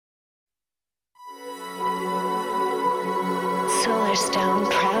Solarstone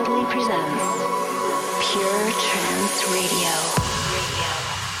proudly presents Pure Trance Radio.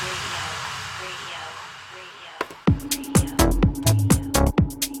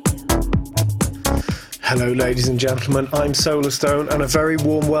 Hello ladies and gentlemen, I'm Solarstone and a very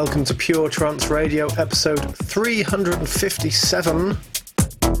warm welcome to Pure Trance Radio episode 357.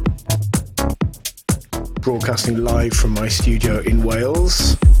 Broadcasting live from my studio in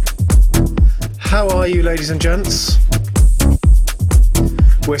Wales. How are you ladies and gents?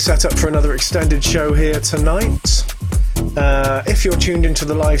 We're set up for another extended show here tonight. If you're tuned into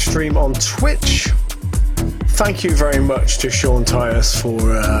the live stream on Twitch, thank you very much to Sean Tyus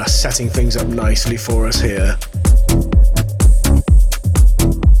for setting things up nicely for us here.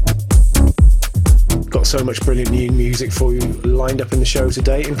 Got so much brilliant new music for you lined up in the show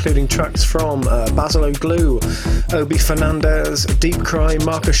today, including tracks from Basil, Obie, Fernandez, Deepcry,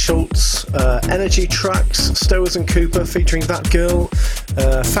 Markus, Schulz, Energy Tracks, Stowers and Cooper featuring That Girl,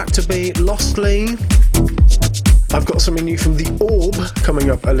 Factor B, Lostly. I've got something new from The Orb coming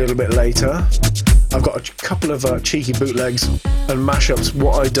up a little bit later. I've got a couple of cheeky bootlegs and mashups,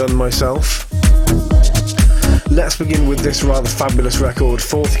 what I've done myself. Let's begin with this rather fabulous record,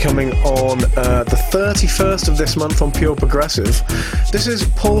 forthcoming on the 31st of this month on Pure Progressive. This is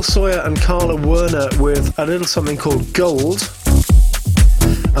Paul Sawyer and Carla Werner with a little something called Gold.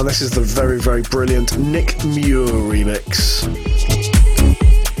 And this is the very, very brilliant Nick Muir remix.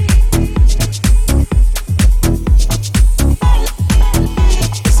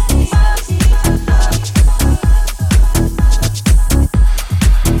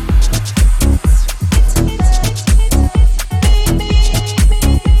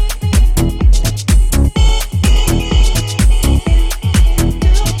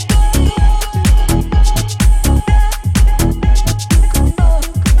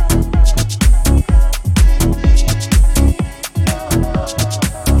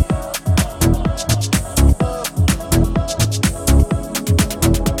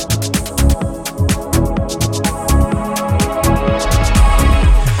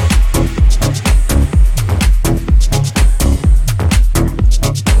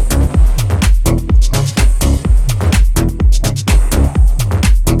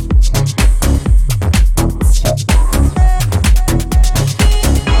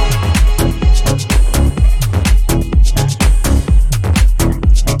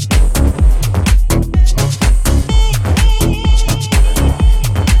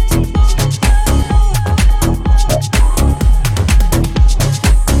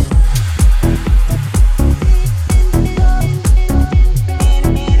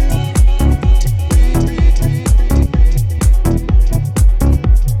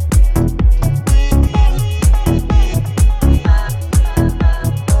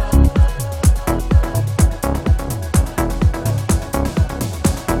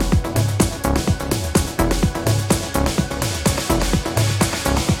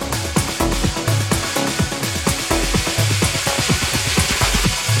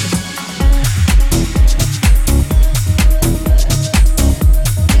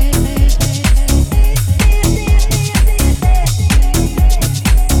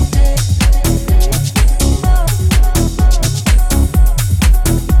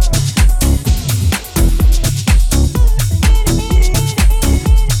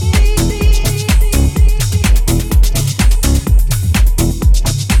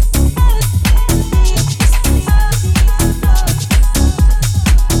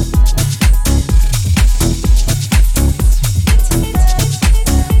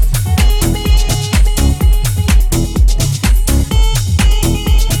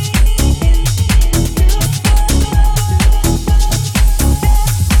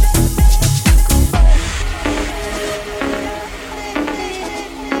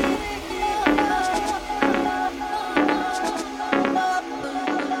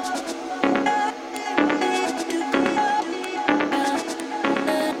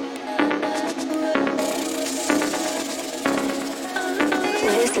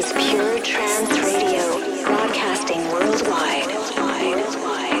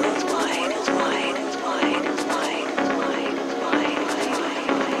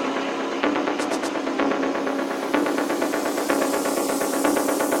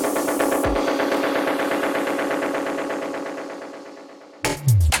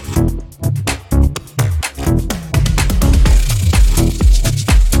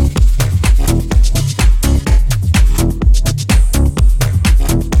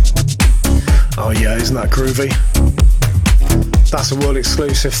 Isn't that groovy? That's a world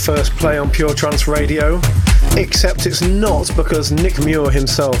exclusive first play on Pure Trance Radio, except it's not, because Nick Muir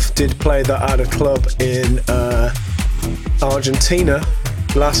himself did play that at a club in Argentina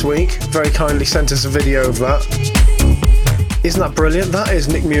last week. Very kindly sent us a video of that. Isn't that brilliant? That is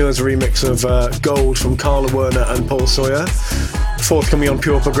Nick Muir's remix of Gold from Carla, Werner and Paul Sawyer. Forthcoming on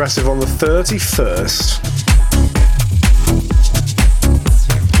Pure Progressive on the 31st.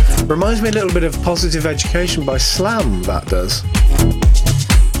 Reminds me a little bit of Positive Education by Slam, that does.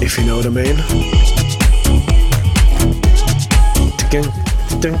 If you know what I mean.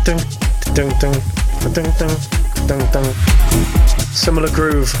 Similar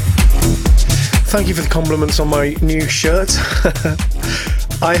groove. Thank you for the compliments on my new shirt.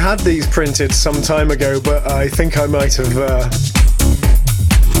 I had these printed some time ago, but I think I might have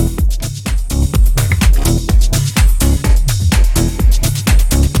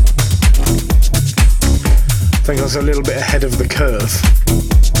I think I was a little bit ahead of the curve.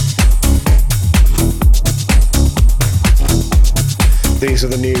 These are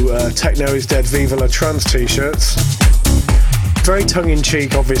the new Techno is Dead Viva La Trance t-shirts. Very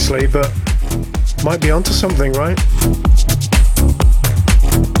tongue-in-cheek, obviously, but might be onto something, right?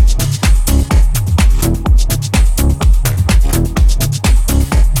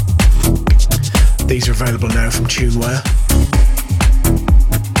 These are available now from Tuneware.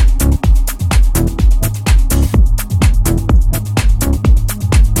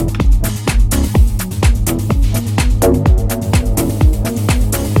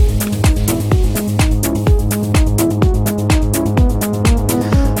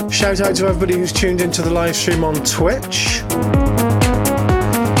 Shout out to everybody who's tuned into the live stream on Twitch.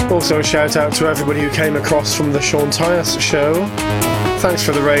 Also a shout out to everybody who came across from the Sean Tyas show. Thanks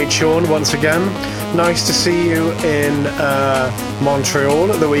for the raid, Sean, once again. Nice to see you in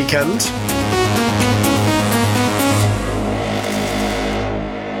Montreal at the weekend.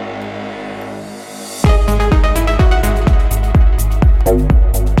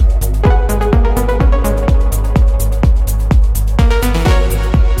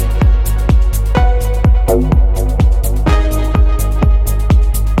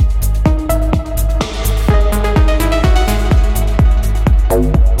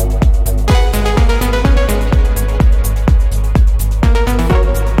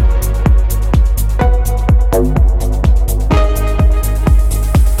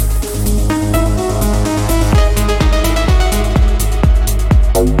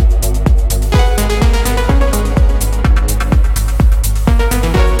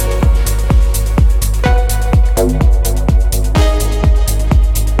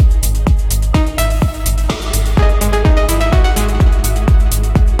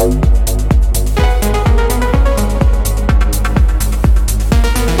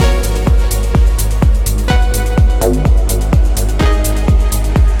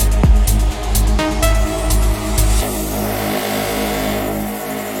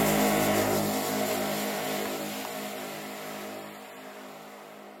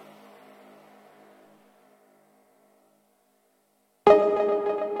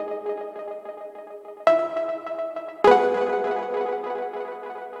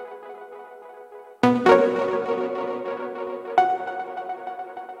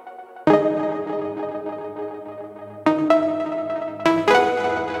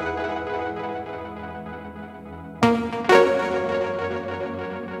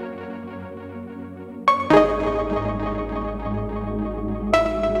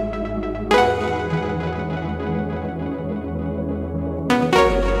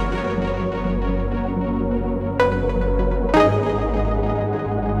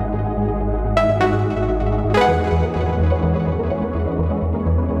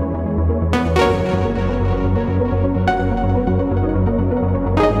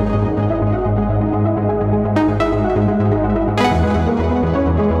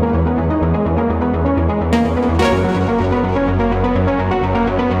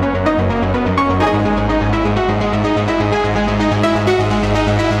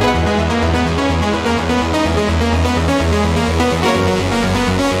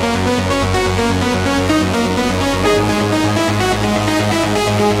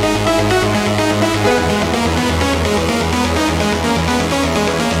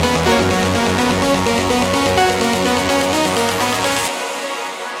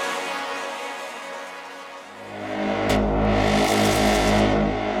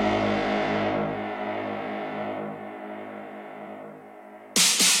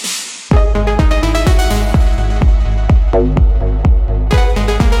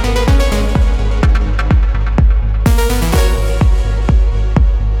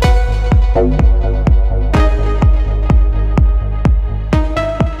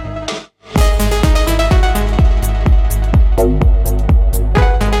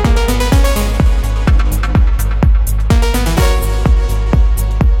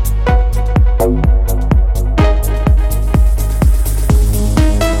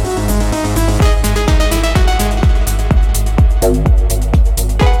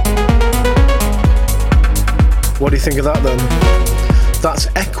 What do you think of that then? That's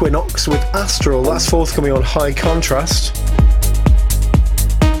Equinøx with Astral. That's forthcoming on High Contrast.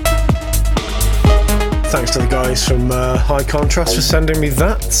 Thanks to the guys from High Contrast for sending me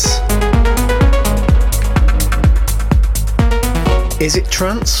that. Is it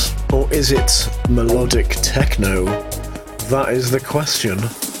trance or is it melodic techno? That is the question.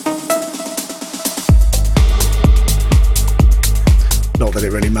 Not that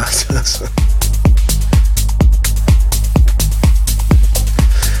it really matters.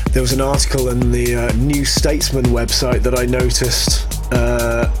 There was an article in the New Statesman website that I noticed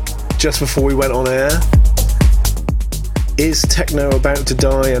just before we went on air. Is techno about to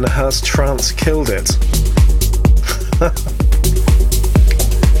die and has trance killed it?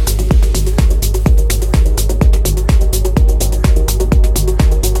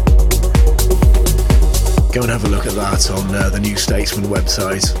 Go and have a look at that on the New Statesman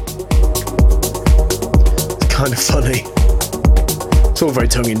website. It's kind of funny. It's all very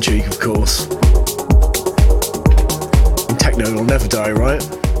tongue-in-cheek, of course. And techno will never die, right?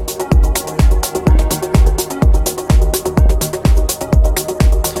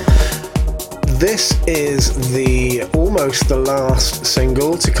 This is almost the last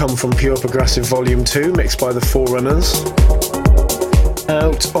single to come from Pure Progressive Volume 2, mixed by the Forerunners.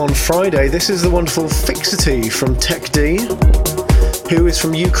 Out on Friday. This is the wonderful Fixity from Tech D, who is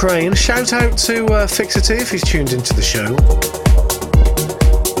from Ukraine. Shout out to Fixity if he's tuned into the show.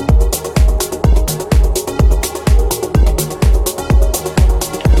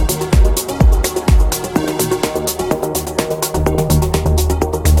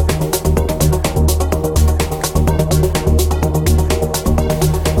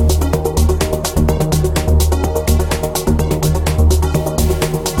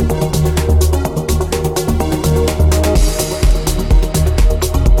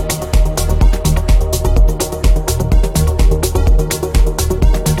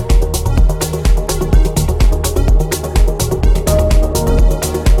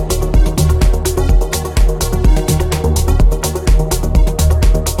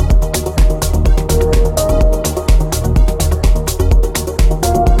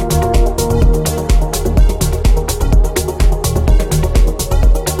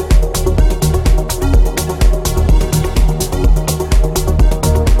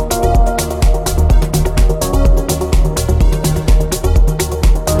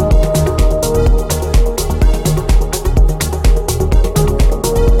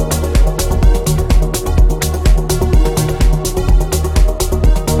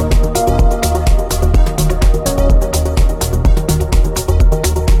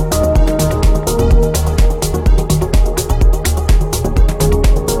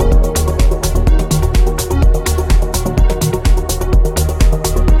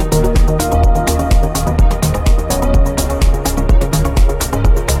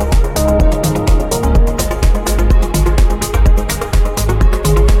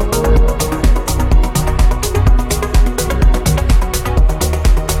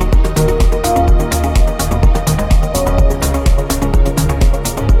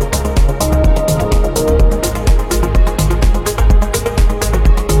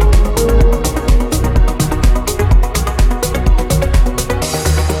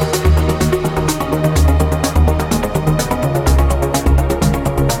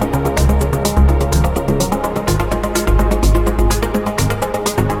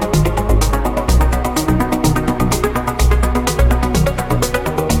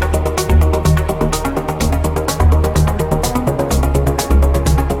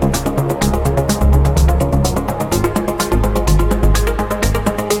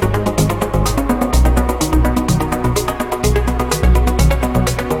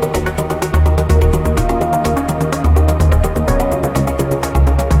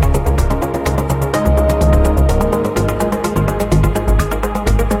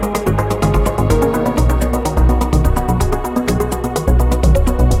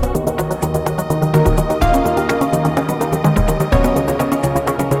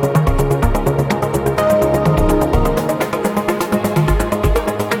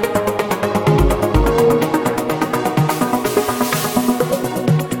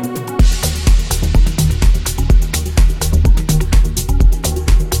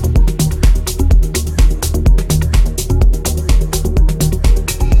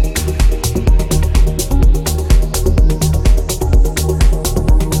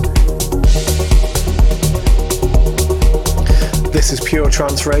 This is Pure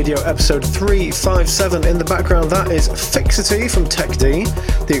Trance Radio, episode 357. In the background, that is Fixity from Tech D,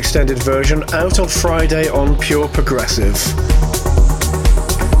 the extended version, out on Friday on Pure Progressive.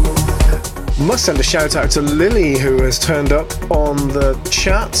 Must send a shout out to Lily, who has turned up on the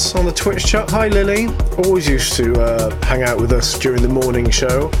chat, on the Twitch chat. Hi Lily, always used to hang out with us during the morning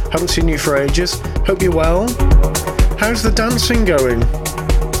show. Haven't seen you for ages. Hope you're well. How's the dancing going?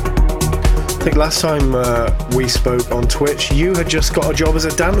 I think last time we spoke on Twitch, you had just got a job as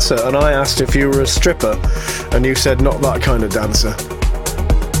a dancer, and I asked if you were a stripper, and you said not that kind of dancer.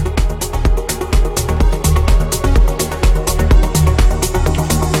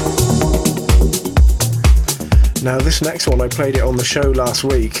 Now this next one, I played it on the show last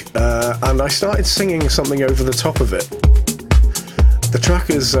week, and I started singing something over the top of it. The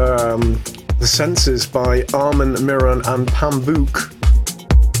track is The Senses by Armen, Miran and Pambouk.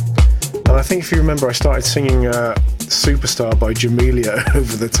 And I think if you remember, I started singing Superstar by Jamelia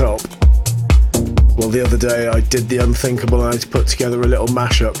over the top. Well, the other day I did the unthinkable and I put together a little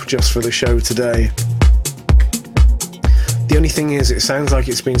mashup just for the show today. The only thing is, it sounds like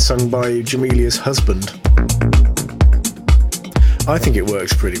it's been sung by Jamelia's husband. I think it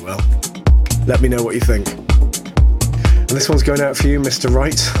works pretty well. Let me know what you think. And this one's going out for you, Mr.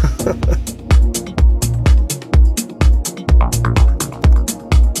 Wright.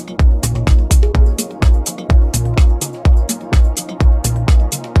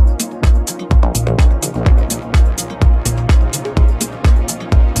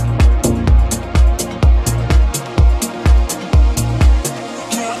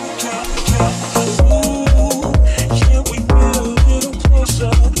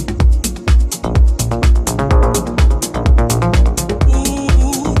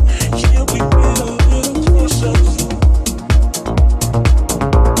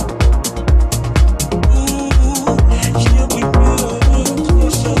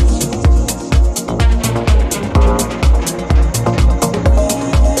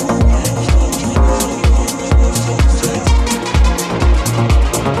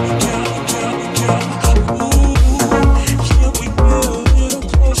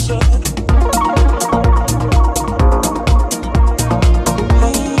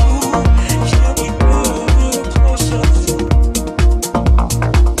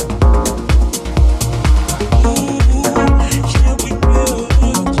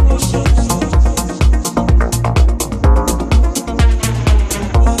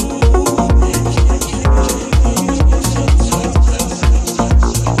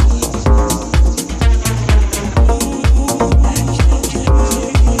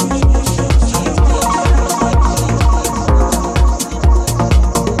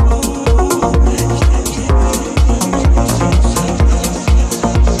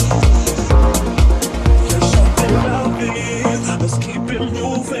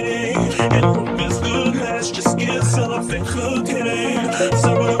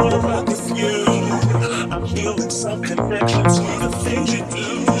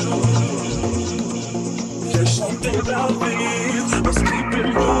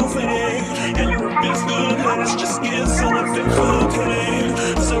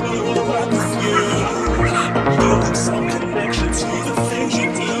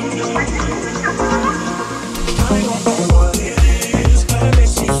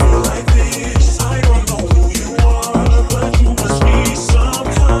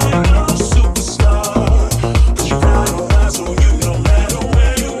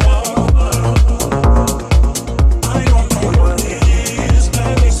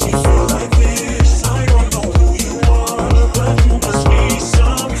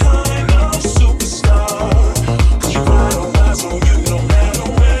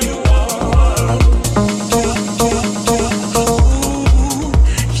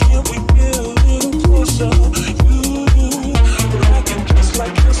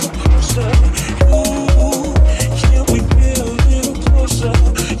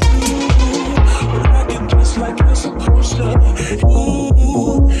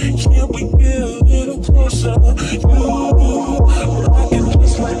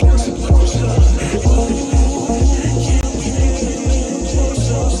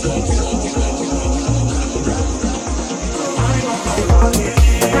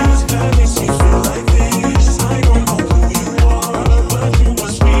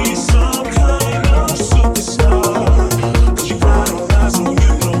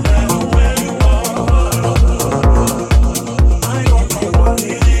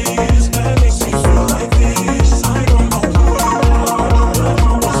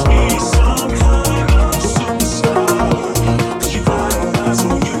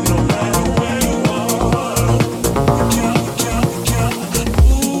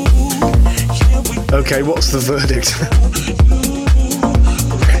 Okay, what's the verdict?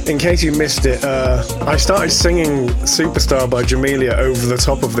 In case you missed it, I started singing Superstar by Jamelia over the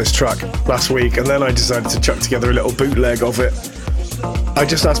top of this track last week, and then I decided to chuck together a little bootleg of it. I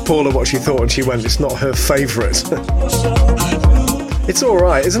just asked Paula what she thought, and she went, it's not her favourite. It's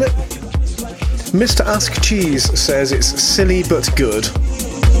alright, isn't it? Mr. Ask Cheese says it's silly but good.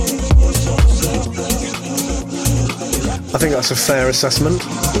 I think that's a fair assessment.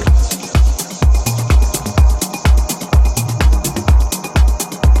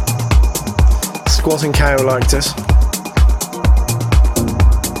 Squatting Cow liked it.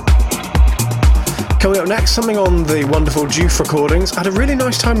 Coming up next, something on the wonderful JOOF recordings. I had a really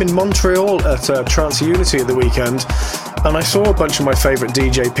nice time in Montreal at Trance Unity at the weekend, and I saw a bunch of my favourite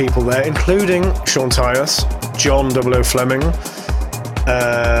DJ people there, including Sean Tyus, John 00 Fleming,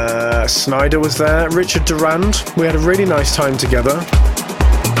 Snyder was there, Richard Durand. We had a really nice time together,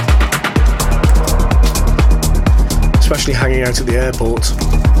 especially hanging out at the airport.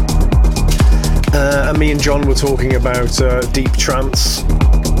 And me and John were talking about deep trance.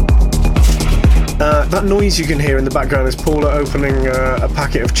 That noise you can hear in the background is Paula opening a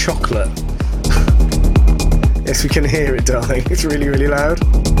packet of chocolate. Yes, we can hear it, darling. It's really, really loud.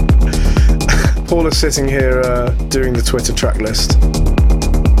 Paula's sitting here doing the Twitter track list,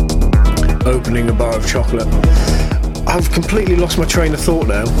 opening a bar of chocolate. I've completely lost my train of thought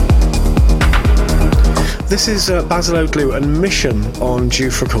now. This is Basil and Mission on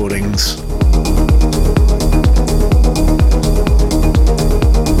JOOF recordings.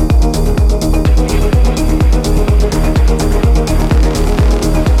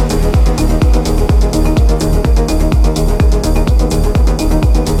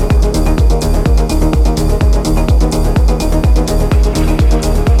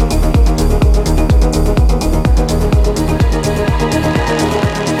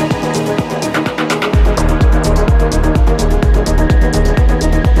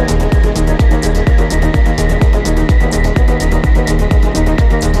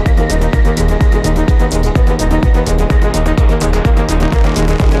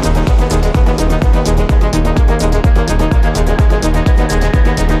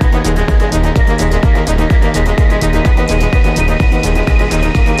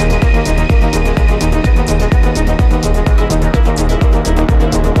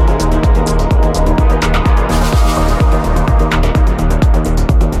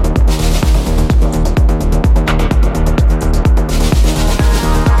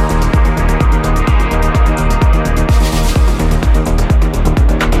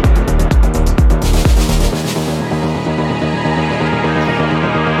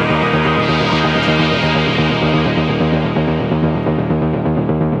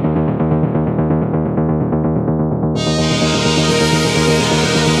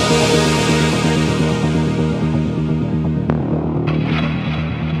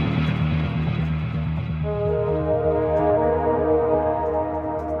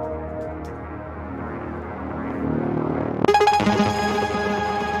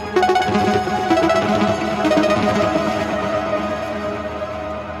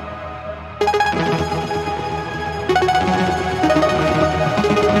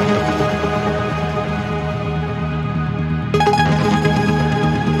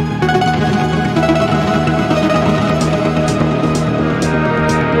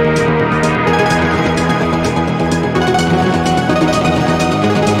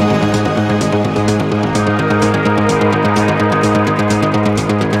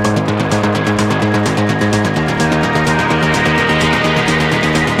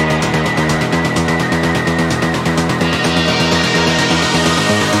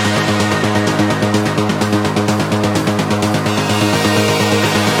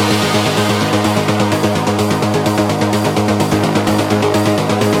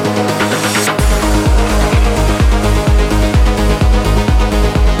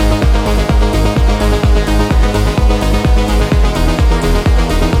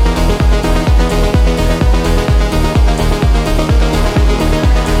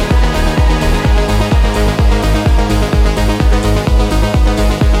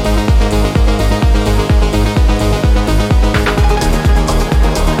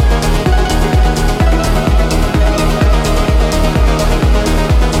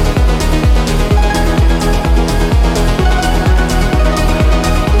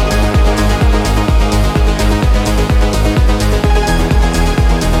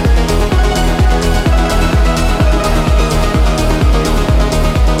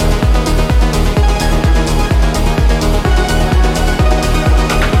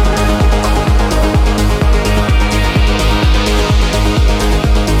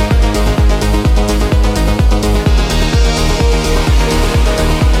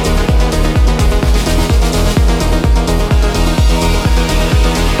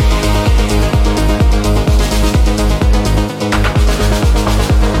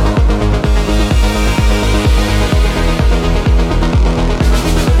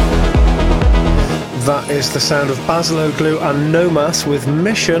 is the sound of Basil and NOMAS with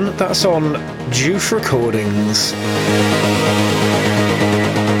Mission. That's on JOOF Recordings.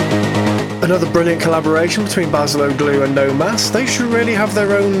 Another brilliant collaboration between Basil and NOMAS. They should really have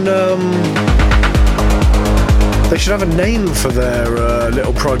their own... they should have a name for their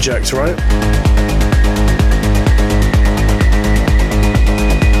little project, right?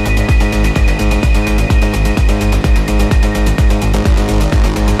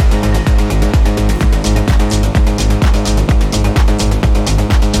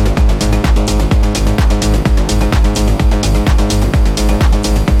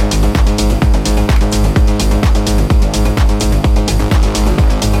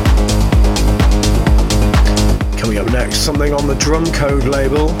 Something on the Drumcode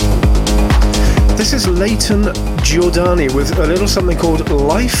label. This is Layton Giordani with a little something called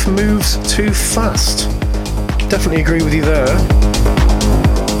Life Moves Too Fast. Definitely agree with you there.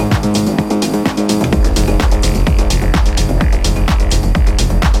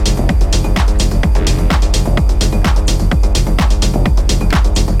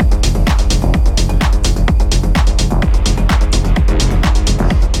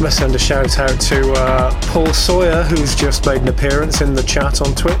 Let's send a shout out to Paul Sawyer, who's just made an appearance in the chat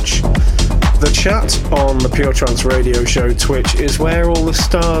on Twitch. The chat on the Pure Trance Radio Show Twitch is where all the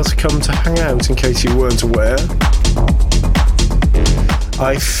stars come to hang out, in case you weren't aware.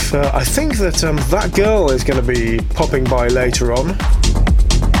 I think that that girl is going to be popping by later on.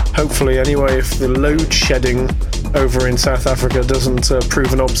 Hopefully, anyway, if the load shedding over in South Africa doesn't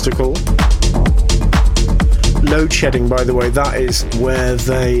prove an obstacle. Load shedding, by the way, that is where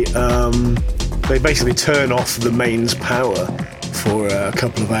they basically turn off the mains power for a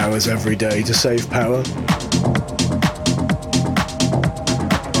couple of hours every day to save power.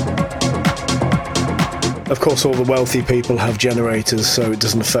 Of course, all the wealthy people have generators, so it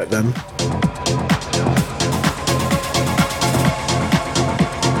doesn't affect them.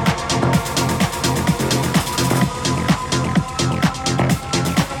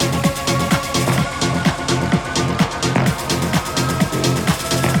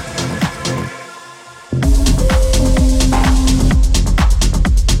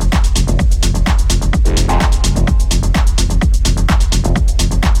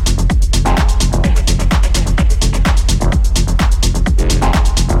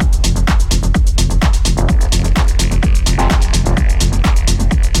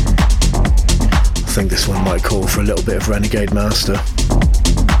 For a little bit of Renegade Master.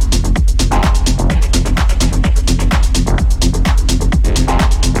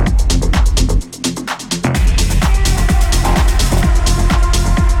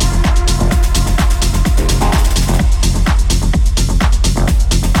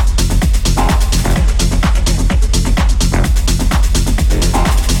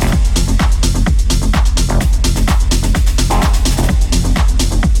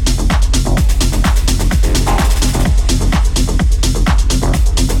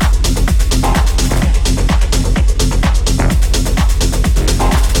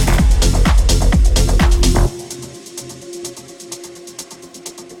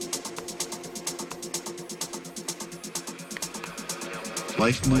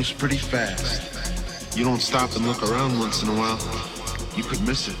 Life moves pretty fast. You don't stop and look around once in a while. You could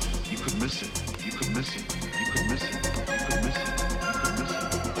miss it. You could miss it. You could miss it. You could miss it. You could miss it.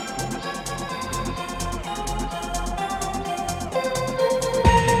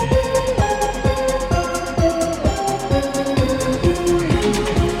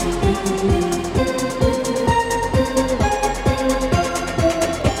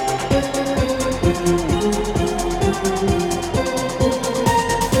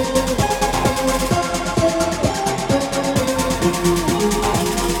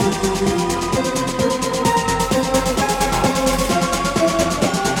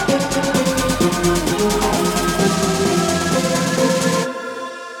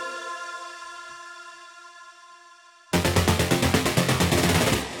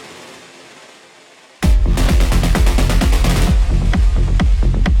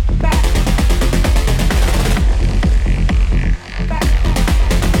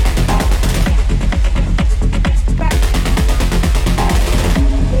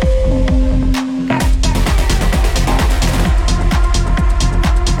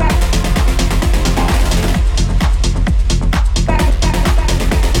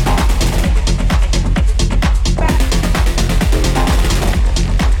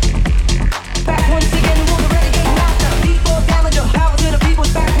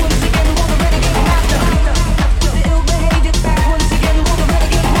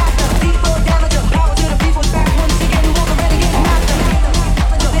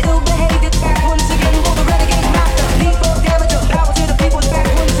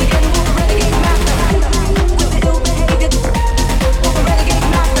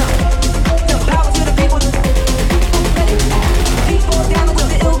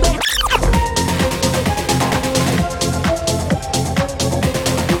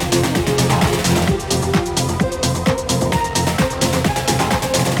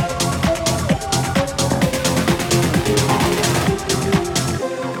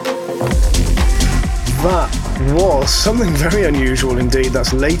 Something very unusual indeed.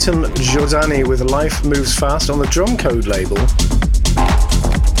 That's Layton Giordani with Life Moves Fast on the Drumcode label.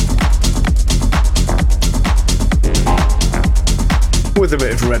 With a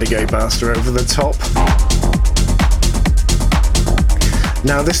bit of Renegade Master over the top.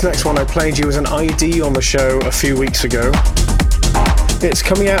 Now this next one I played you as an ID on the show a few weeks ago. It's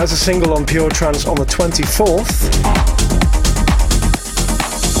coming out as a single on Pure Trance on the 24th.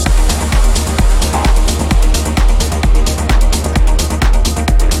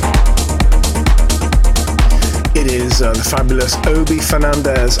 It is the fabulous Obie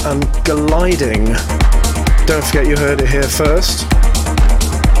Fernandez and Gliding. Don't forget you heard it here first.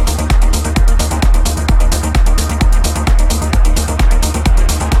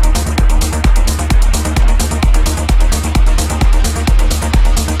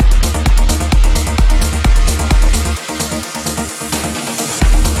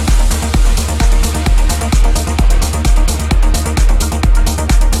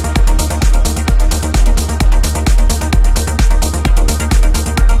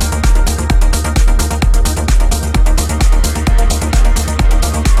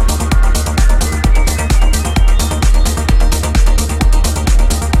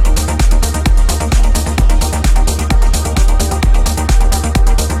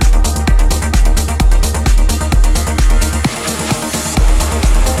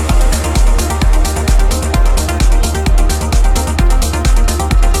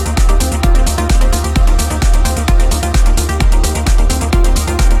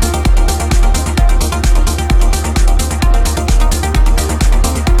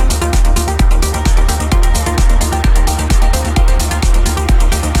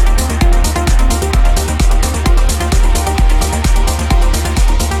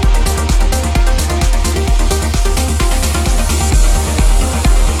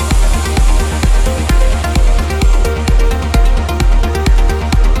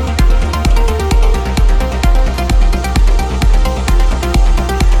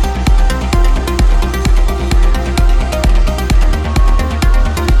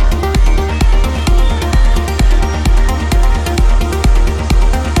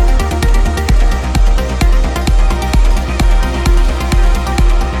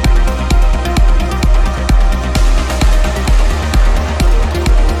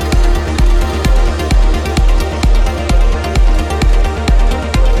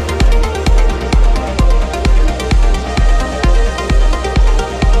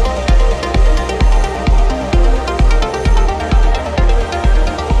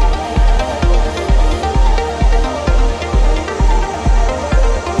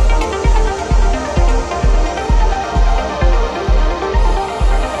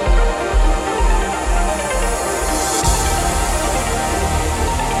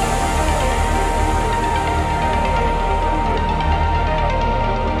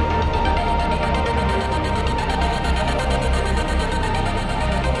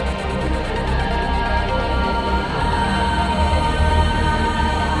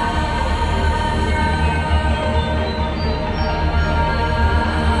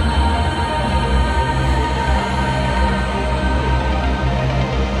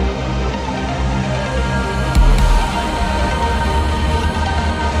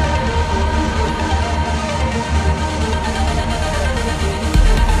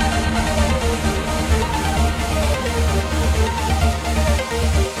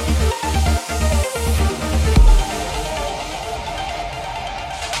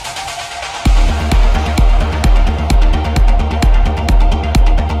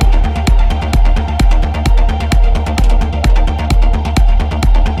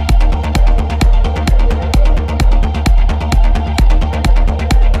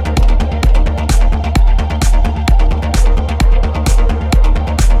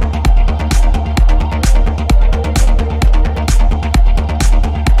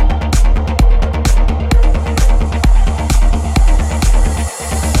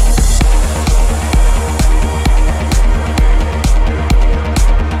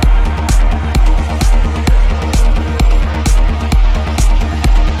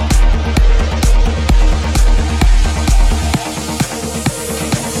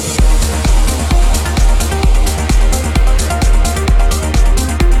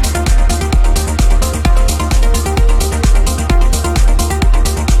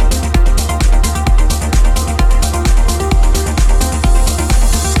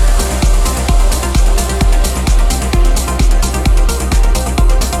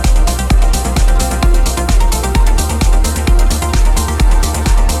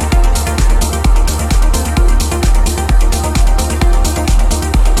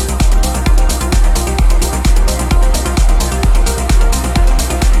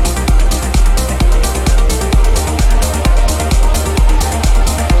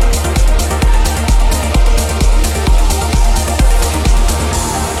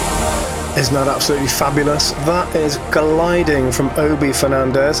 Isn't that absolutely fabulous? That is Gliding from Obie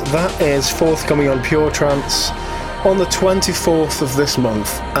Fernandez. That is forthcoming on Pure Trance on the 24th of this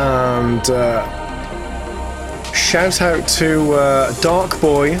month. And shout out to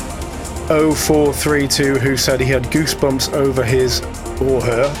Darkboy0432, who said he had goosebumps over his, or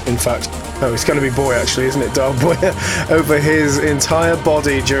her, in fact. Oh, it's going to be boy actually, isn't it, Darkboy? Over his entire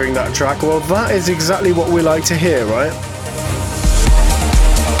body during that track. Well, that is exactly what we like to hear, right?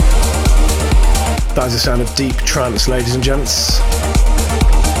 That is the sound of deep trance, ladies and gents.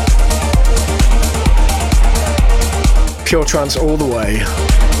 Pure trance all the way.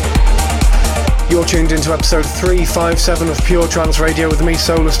 You're tuned into episode 357 of Pure Trance Radio with me,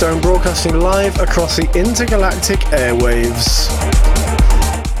 Solarstone, broadcasting live across the intergalactic airwaves.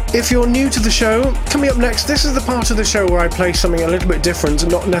 If you're new to the show, coming up next, this is the part of the show where I play something a little bit different,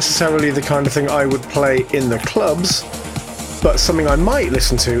 not necessarily the kind of thing I would play in the clubs, but something I might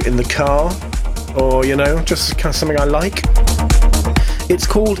listen to in the car, or, you know, just kind of something I like. It's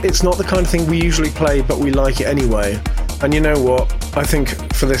not the kind of thing we usually play, but we like it anyway. And you know what? I think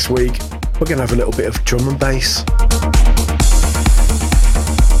for this week, we're going to have a little bit of drum and bass.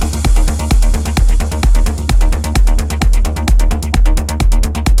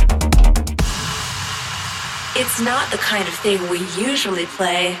 It's not the kind of thing we usually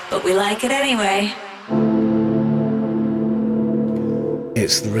play, but we like it anyway.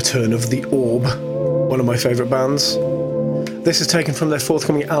 It's the return of the Orb, one of my favourite bands. This is taken from their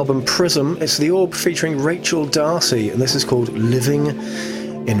forthcoming album Prism. It's the Orb featuring Rachel Darcy, and this is called Living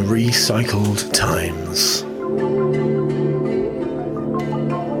in Recycled Times.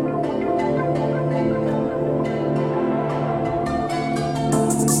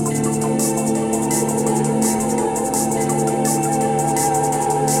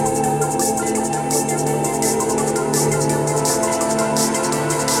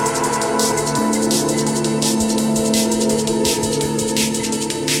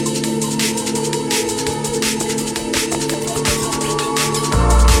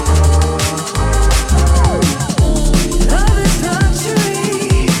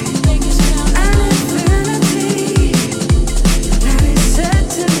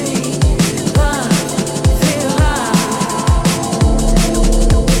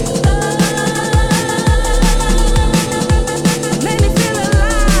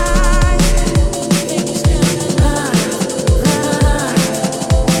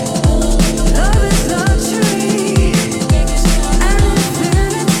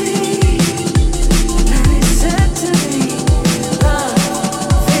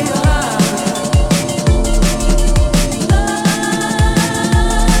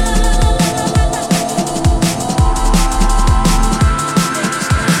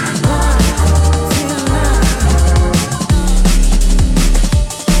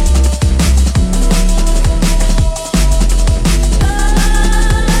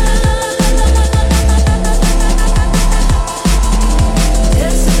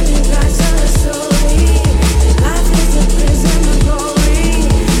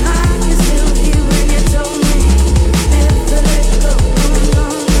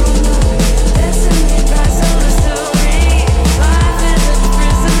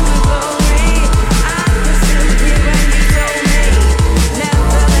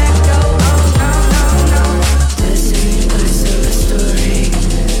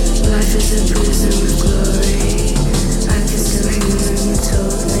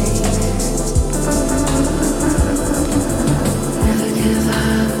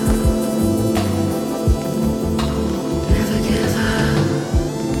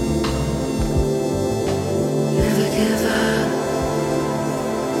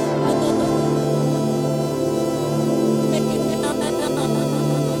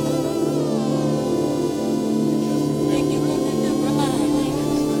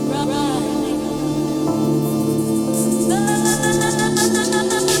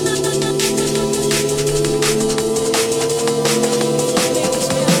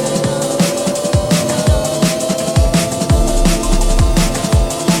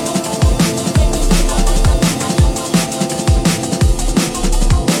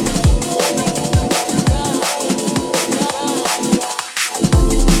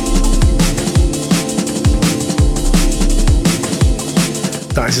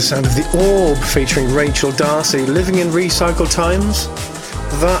 That is the sound of the Orb featuring Rachel Darcy, Living in Recycled Times.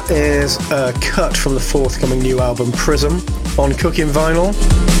 That is a cut from the forthcoming new album Prism on Cooking Vinyl.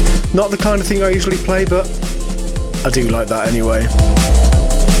 Not the kind of thing I usually play, but I do like that anyway.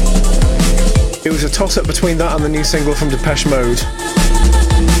 It was a toss-up between that and the new single from Depeche Mode.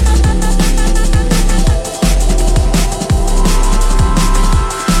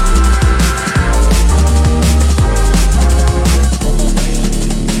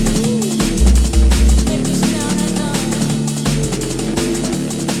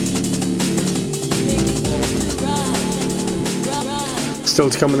 Still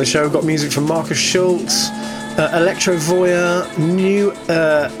to come in the show, got music from Markus Schulz, Electro Voya, new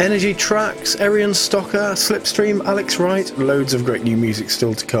Energy Tracks, Arian Stocker, Slipstream, Alex Wright, loads of great new music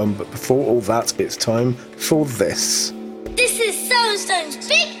still to come. But before all that, it's time for this. This is Solarstone's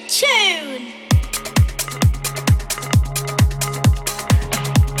Big Tune!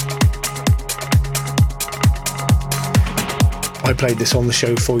 I played this on the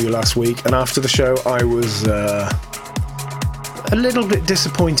show for you last week, and after the show I was a little bit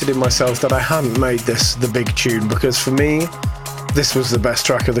disappointed in myself that I hadn't made this the big tune, because for me this was the best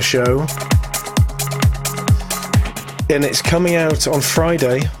track of the show, and it's coming out on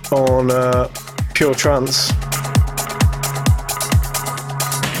Friday on Pure Trance.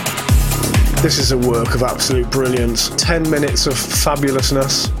 This is a work of absolute brilliance, 10 minutes of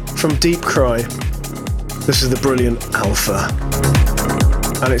fabulousness from Deepcry. This is the brilliant Alpha,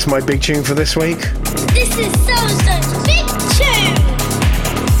 and it's my big tune for this week. This is Solarstone's Big Tune!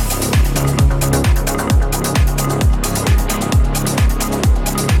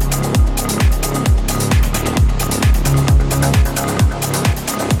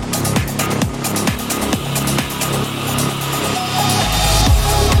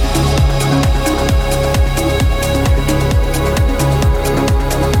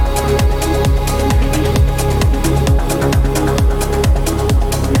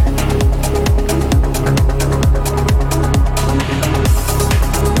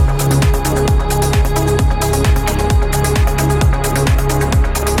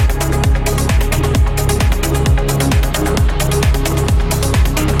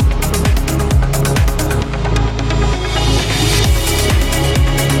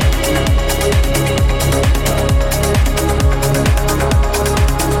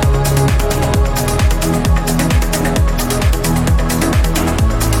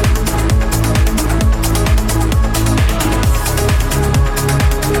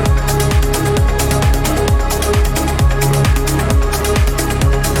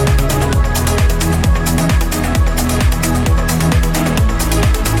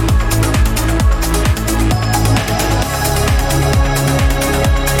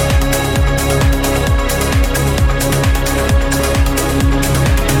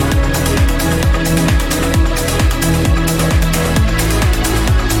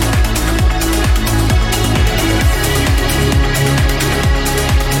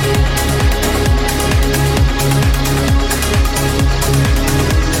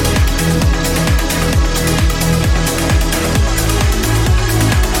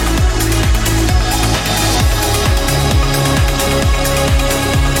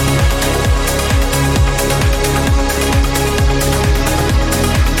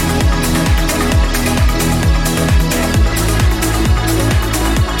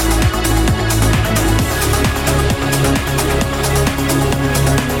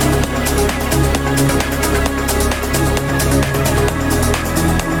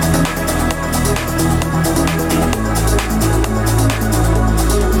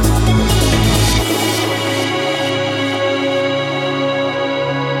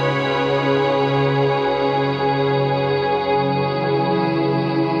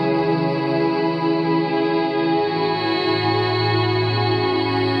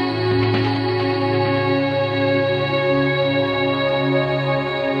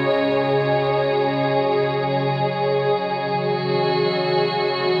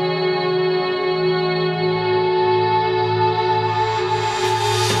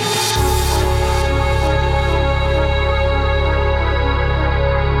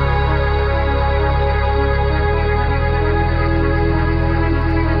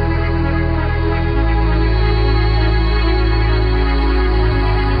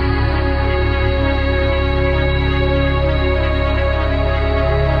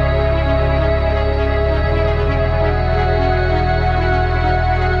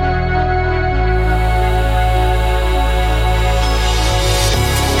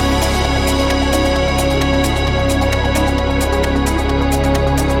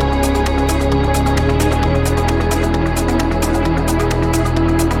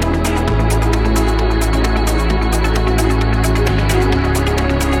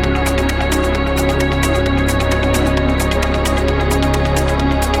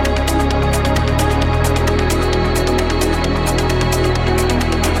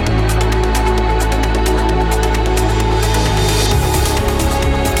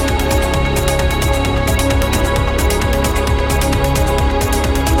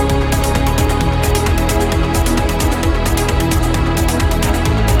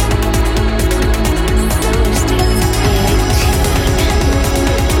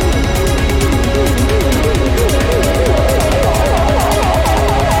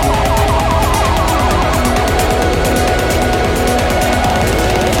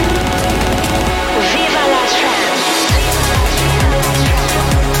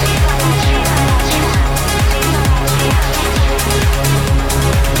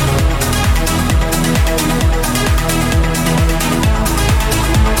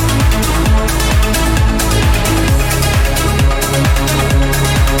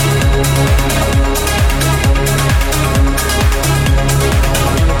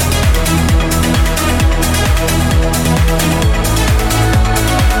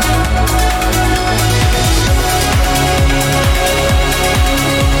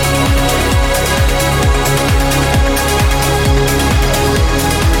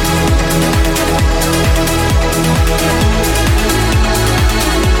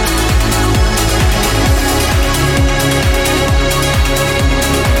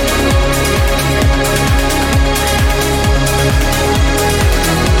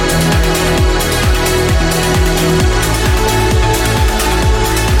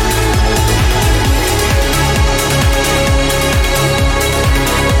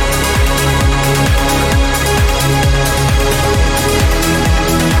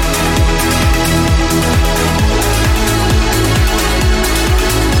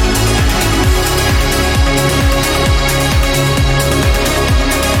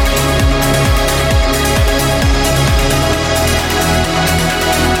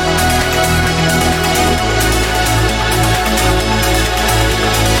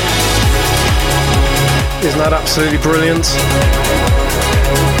 Isn't that absolutely brilliant?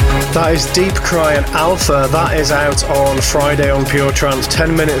 That is Deepcry and Alpha. That is out on Friday on Pure Trance.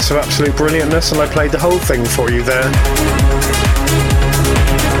 10 minutes of absolute brilliantness, and I played the whole thing for you there.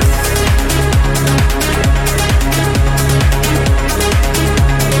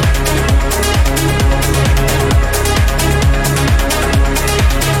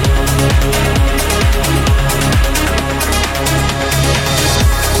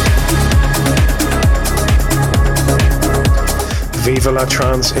 Viva la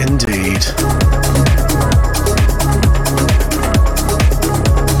Trance indeed.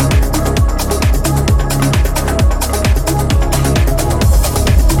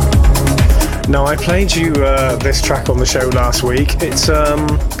 Now I played you this track on the show last week. It's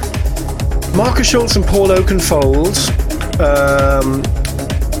Markus, Schulz and Paul Oakenfold's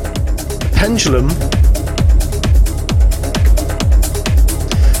Pendulum.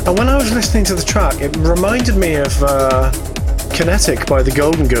 And when I was listening to the track, it reminded me of Kinetic by the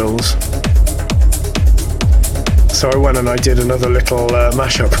Golden Girls. So I went and I did another little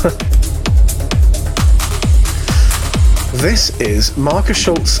mashup. This is Markus,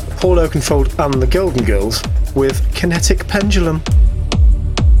 Schulz, Paul Oakenfold and the Golden Girls with Kinetic Pendulum.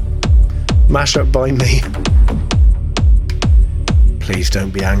 Mashup by me. Please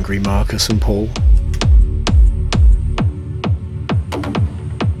don't be angry, Markus and Paul.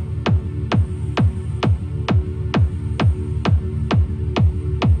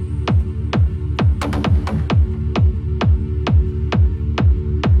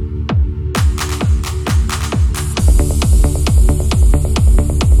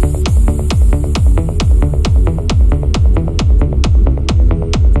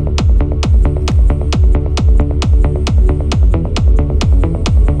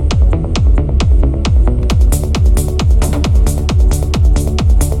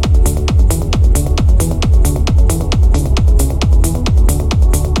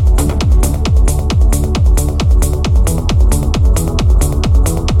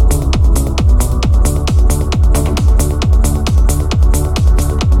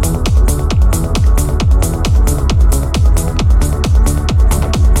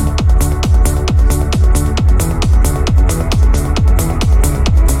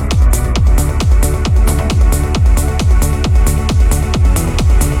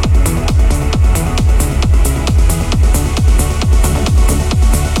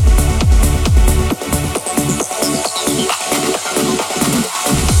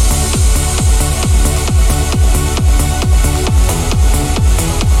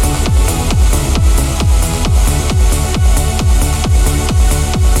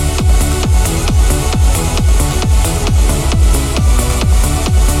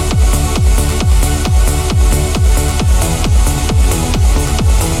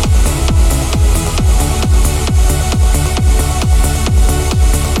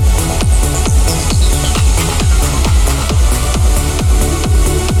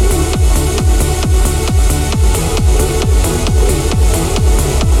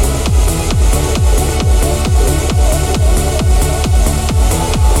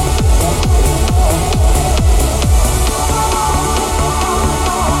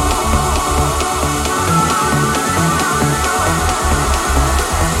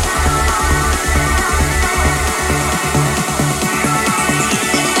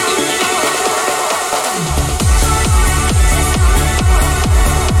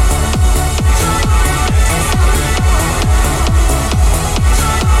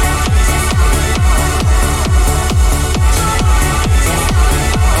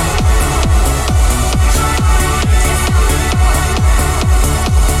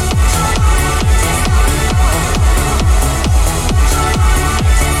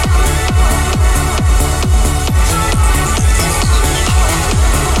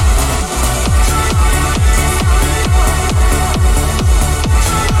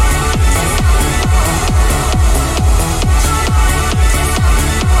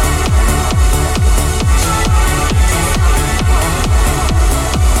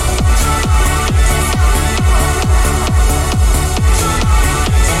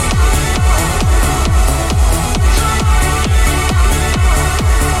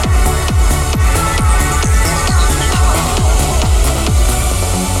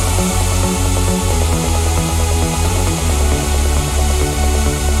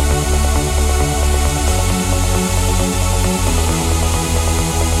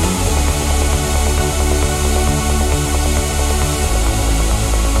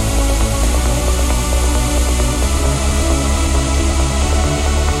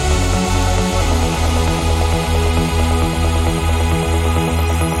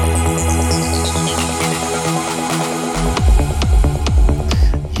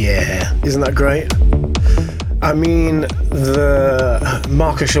 Isn't that great? I mean, the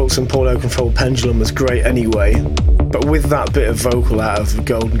Markus Schulz and Paul Oakenfold Pendulum was great anyway, but with that bit of vocal out of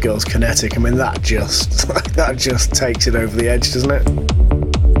Golden Girls Kinetic, I mean, that just takes it over the edge, doesn't it?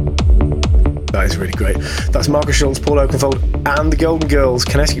 That is really great. That's Markus Schulz, Paul Oakenfold and the Golden Girls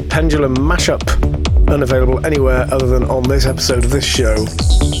Kinetic Pendulum Mashup, unavailable anywhere other than on this episode of this show.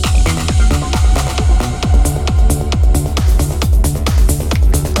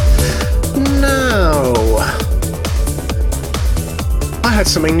 Now, I had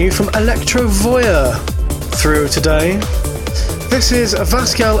something new from Electro Voyeur through today. This is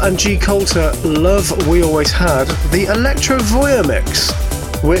Vask'El and G. Coulter, Love We Always Had, the Electro Voyeur mix,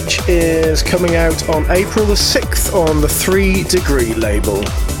 which is coming out on April the 6th on the 3 Degree label.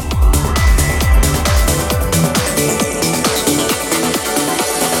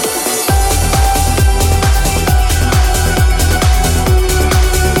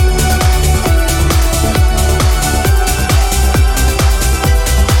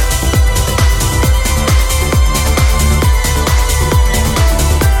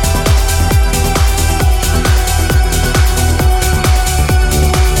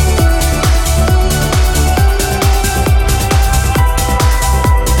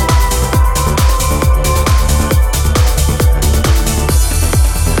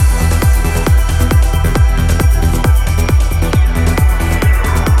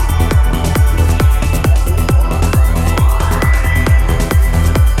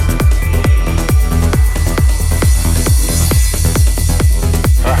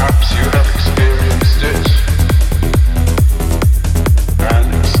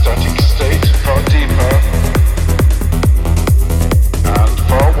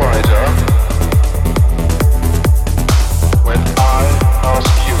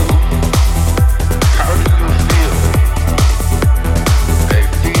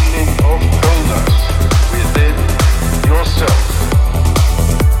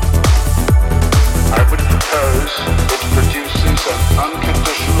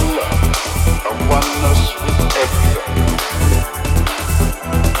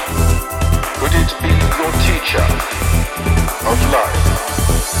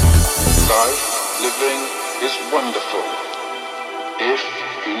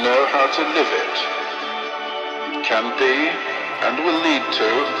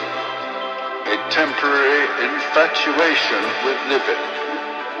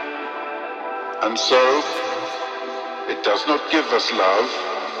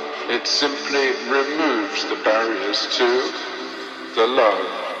 It simply removes the barriers to the love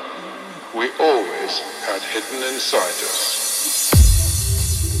we always had hidden inside us.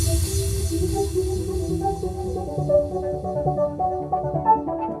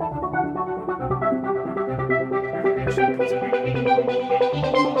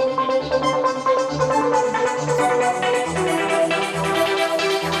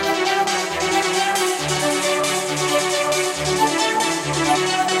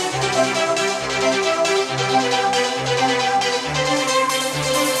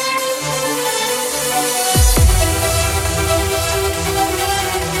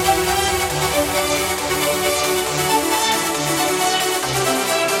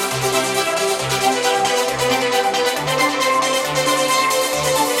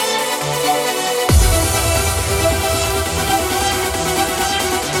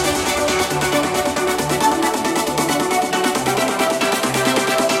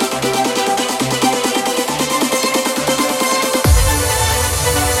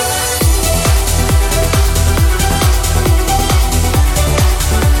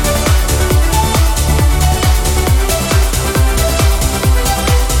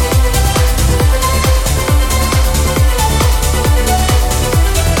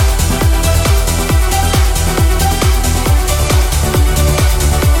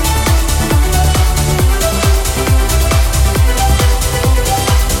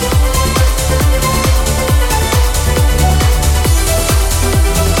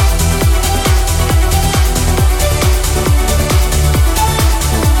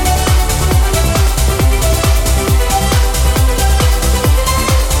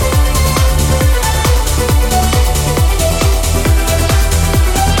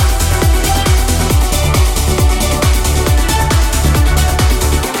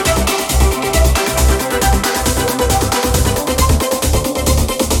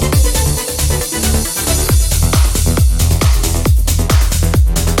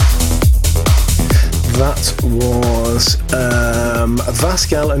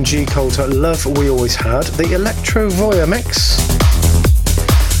 Vask'El and G. Coulter, Love We Always Had, the Electro Voyeur mix,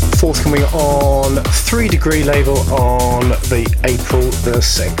 forthcoming on 3 Degree label on the April the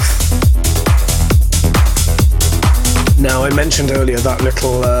 6th. Now, I mentioned earlier that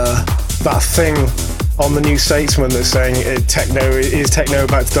little that thing on the New Statesman that's saying techno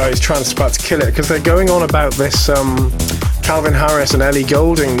about to die, is trance about to kill it, because they're going on about this Calvin Harris and Ellie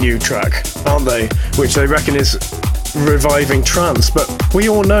Goulding new track, aren't they? Which they reckon is reviving trance, but we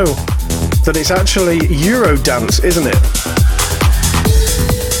all know that it's actually Eurodance, isn't it?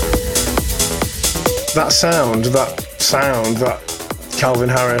 That sound that Calvin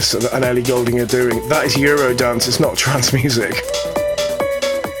Harris and Ellie Goulding are doing, that is Eurodance, it's not trance music.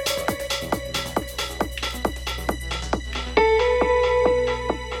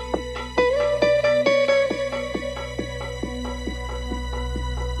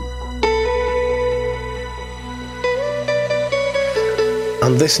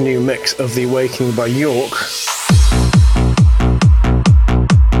 And this new mix of The Awakening by York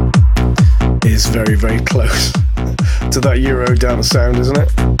is very, very close to that Eurodance sound, isn't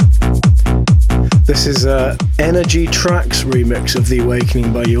it? This is Energy Tracks remix of The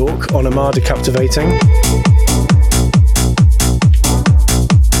Awakening by York on Armada Captivating.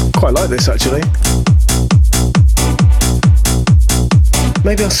 Quite like this, actually.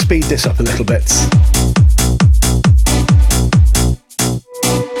 Maybe I'll speed this up a little bit.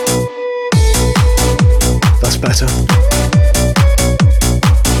 That's better.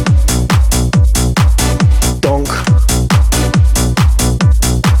 Donk.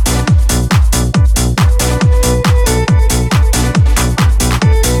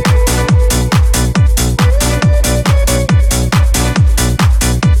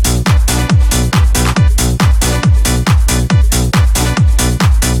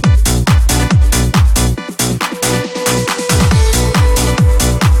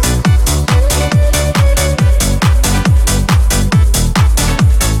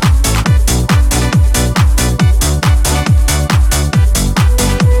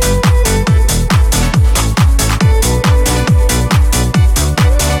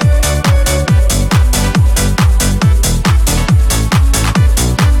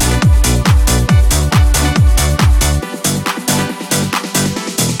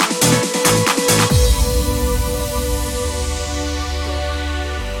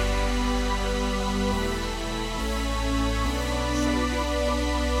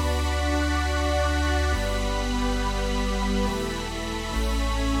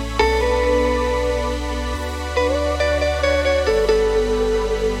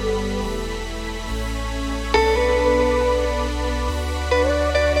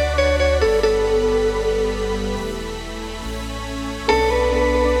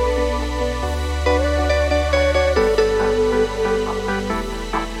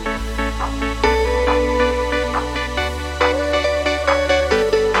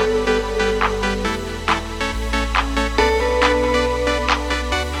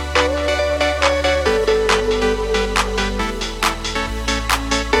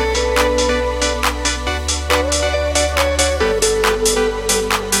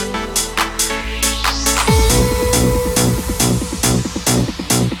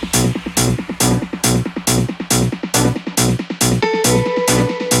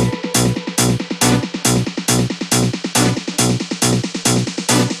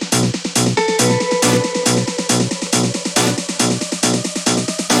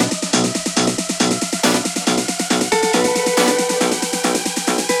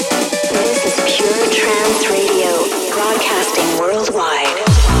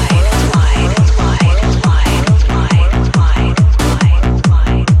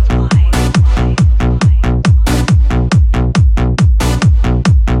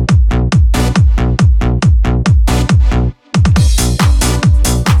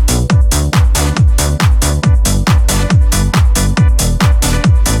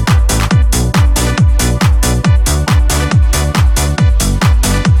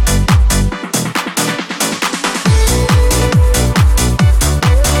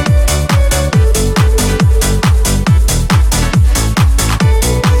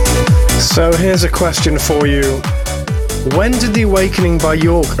 So here's a question for you. When did The Awakening by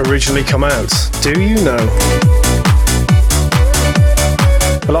York originally come out? Do you know?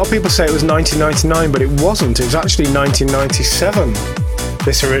 A lot of people say it was 1999, but it wasn't. It was actually 1997.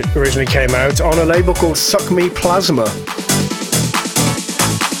 This originally came out on a label called Suck Me Plasma.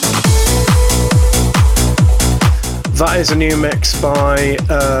 That is a new mix by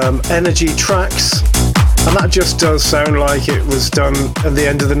Energy Tracks. And that just does sound like it was done at the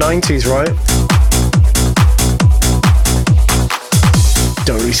end of the 90s, right?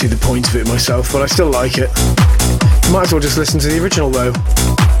 Don't really see the point of it myself, but I still like it. Might as well just listen to the original though.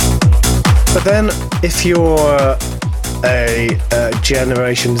 But then, if you're a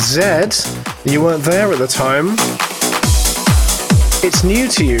Generation Z, you weren't there at the time, it's new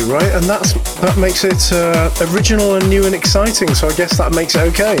to you, right? And that makes it original and new and exciting, so I guess that makes it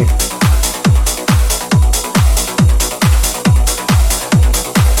okay.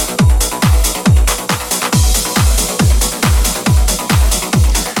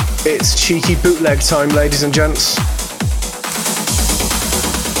 It's cheeky bootleg time, ladies and gents.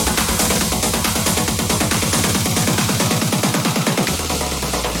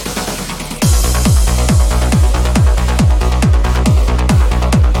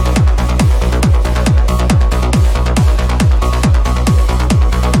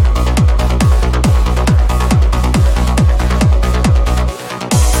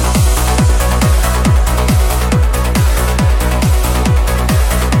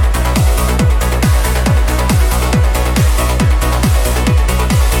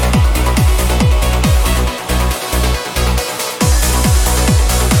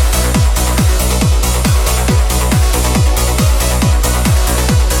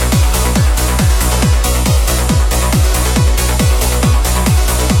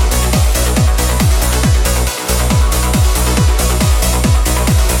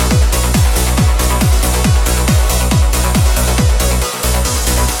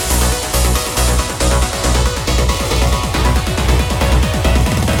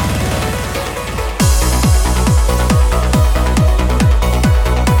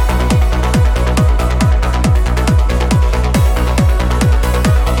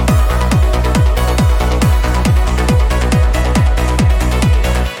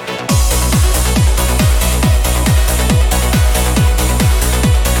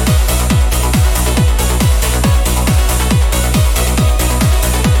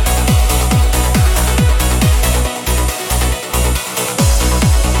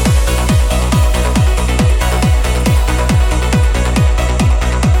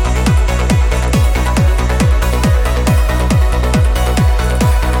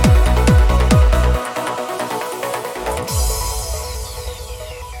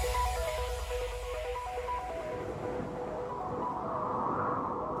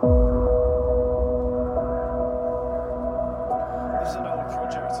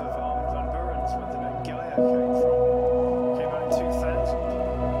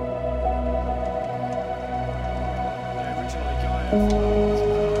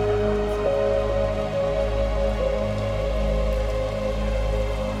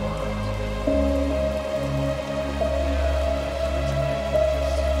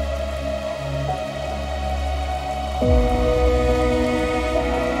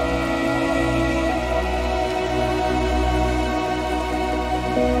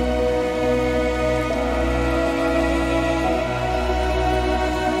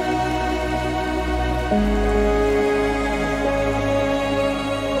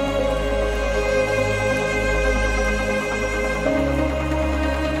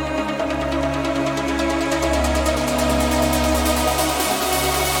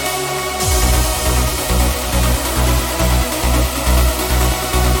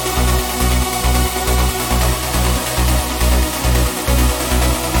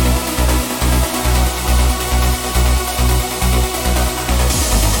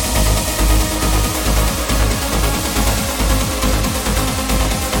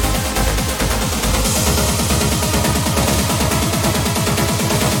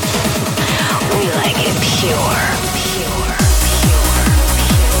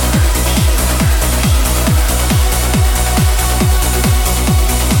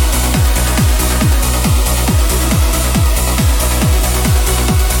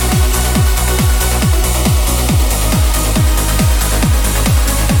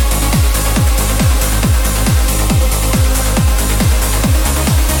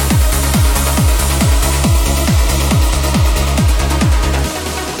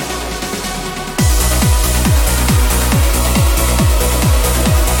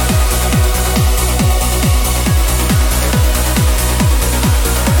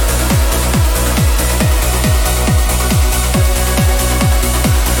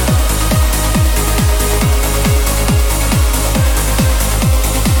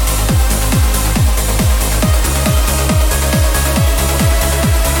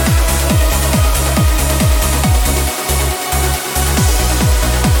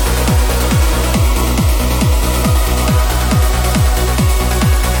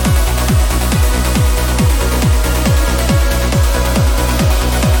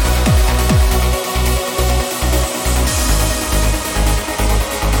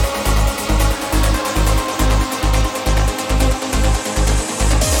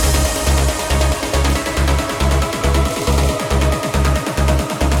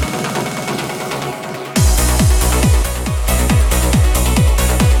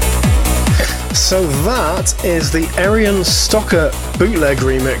 So that is the Arian Stocker bootleg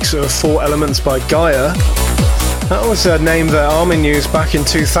remix of 4 Elements by Gaia. That was a name that Armen used back in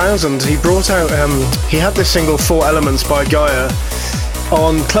 2000. He brought out, he had this single 4 Elements by Gaia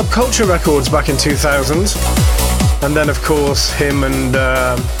on Club Culture Records back in 2000. And then, of course, him and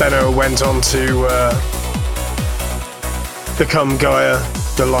Benno went on to become Gaia,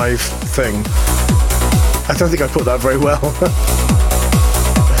 the live thing. I don't think I put that very well.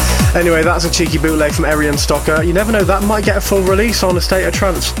 Anyway, that's a cheeky bootleg from Arian Stocker. You never know, that might get a full release on A State of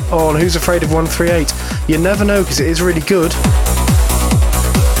Trance on Who's Afraid of 138. You never know, because it is really good.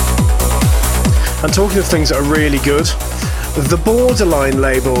 And talking of things that are really good, the Borderline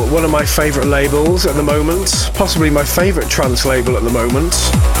label, one of my favourite labels at the moment, possibly my favourite trance label at the moment.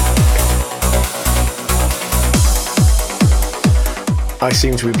 I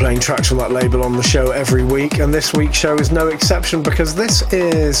seem to be playing tracks from that label on the show every week, and this week's show is no exception, because this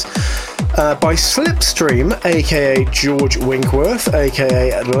is by Slipstream, aka George Winkworth,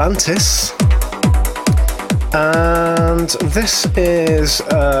 aka Atlantis. And this is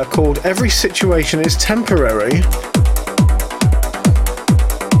called Every Situation is Temporary,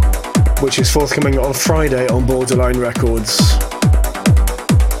 which is forthcoming on Friday on Borderline Records.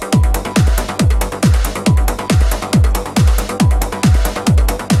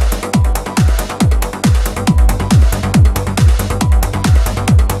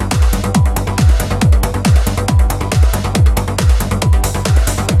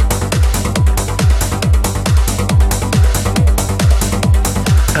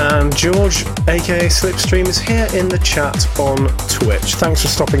 George, aka Slipstream, is here in the chat on Twitch. Thanks for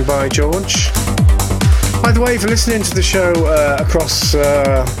stopping by, George. By the way, if you're listening to the show across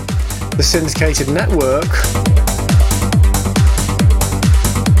the syndicated network,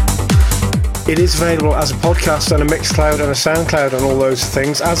 it is available as a podcast and a Mixcloud and a Soundcloud and all those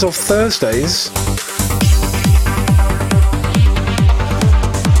things as of Thursdays.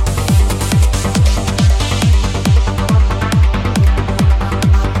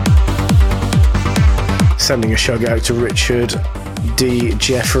 Sending a shout out to Richard D.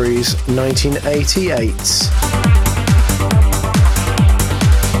 Jeffries, 1988.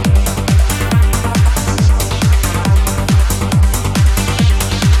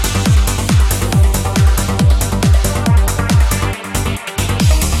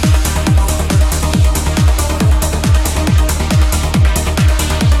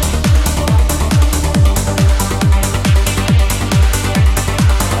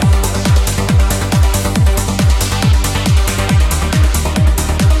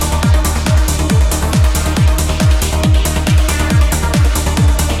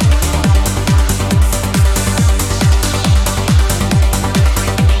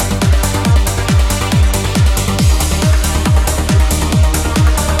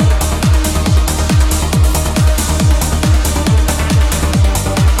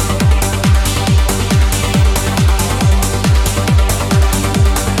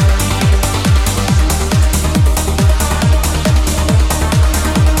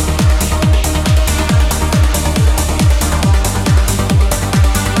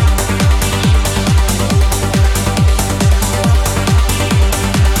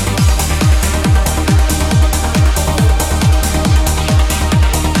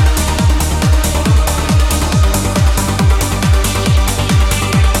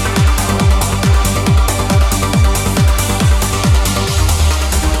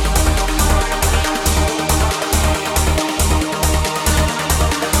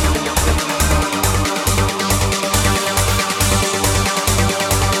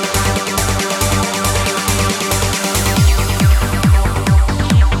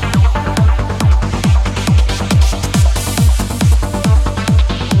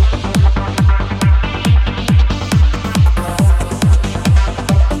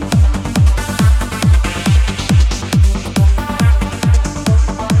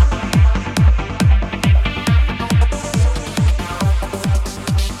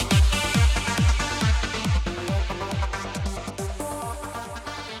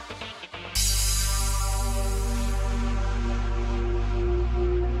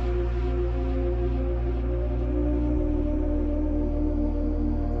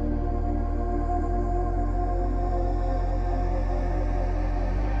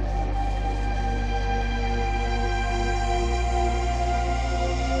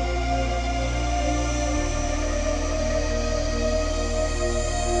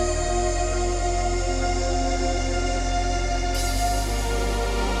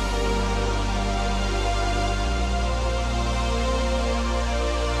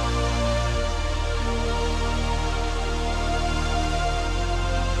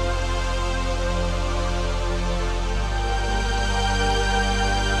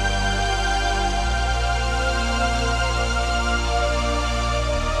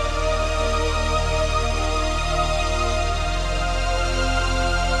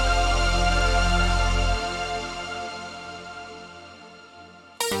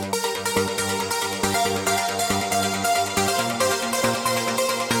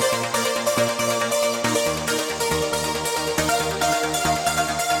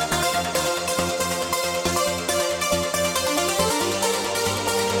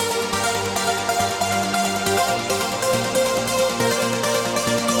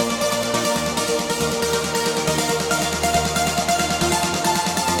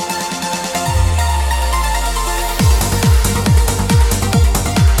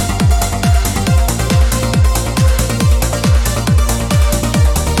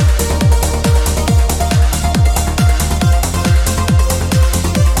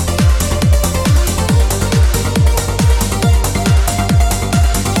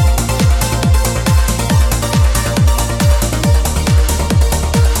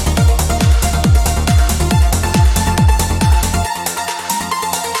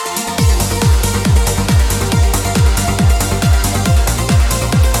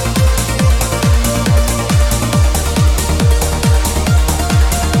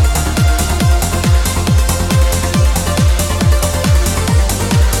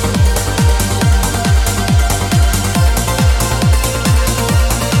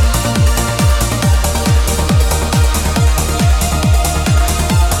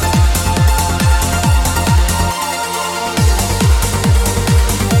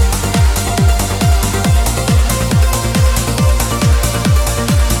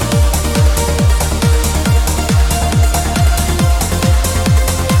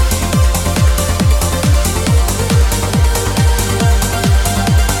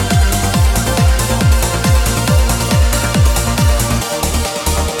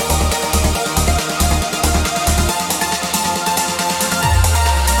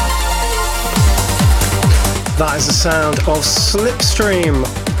 That is the sound of Slipstream.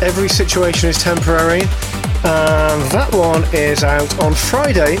 Every situation is temporary. And that one is out on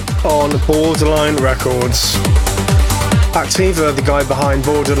Friday on Borderline Records. Activa, the guy behind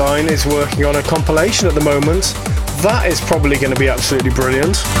Borderline, is working on a compilation at the moment. That is probably going to be absolutely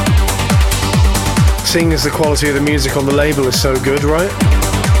brilliant. Seeing as the quality of the music on the label is so good, right?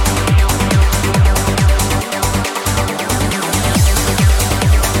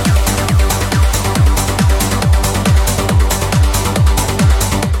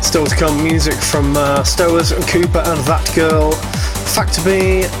 Still to come, music from Stowers and Cooper and That Girl, Factor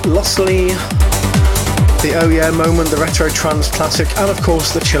B, Lostly, the Oh Yeah moment, the retro trance classic, and of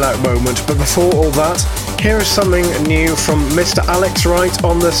course the chill out moment. But before all that, here is something new from Mr. Alex Wright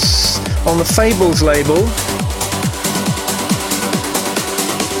on the Fables label.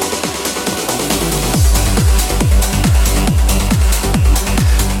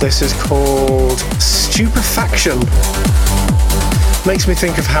 This is called Stupefaction. Makes me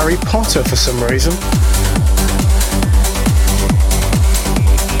think of Harry Potter for some reason.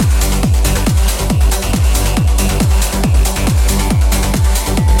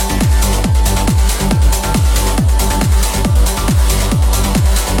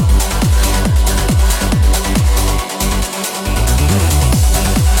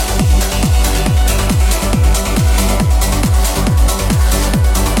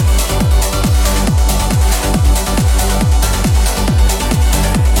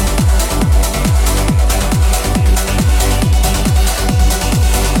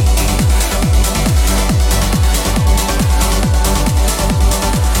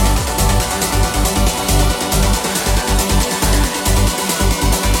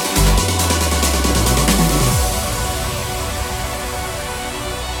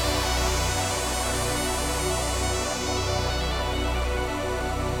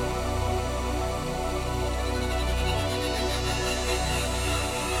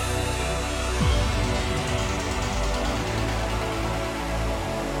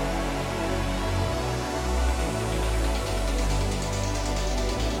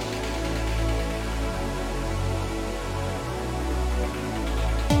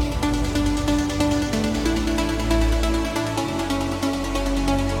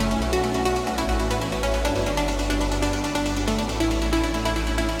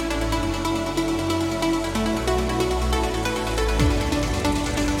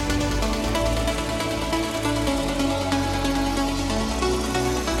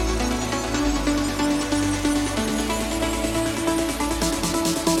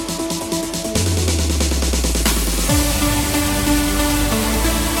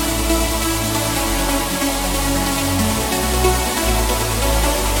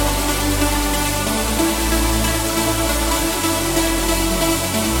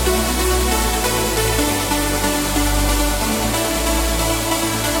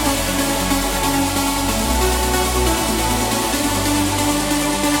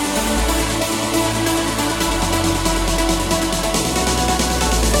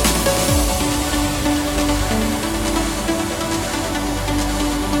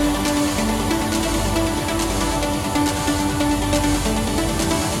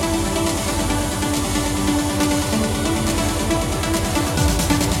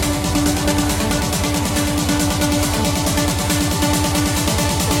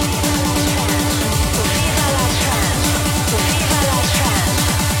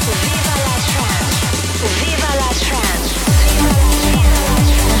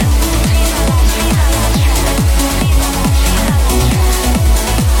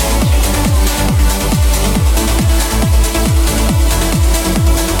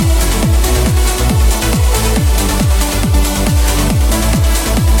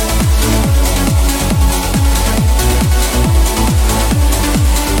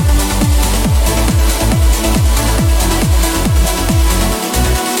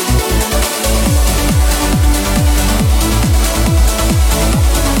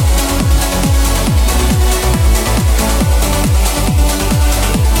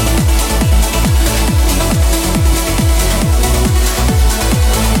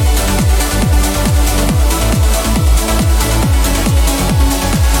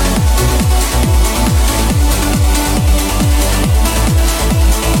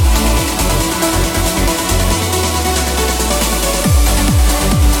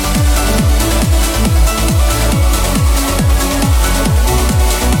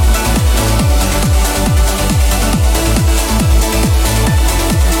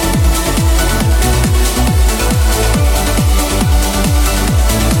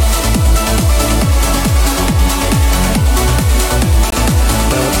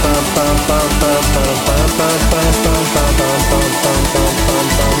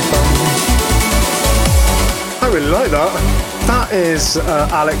 That is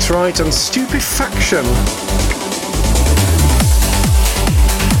Alex Wright and Stupefaction.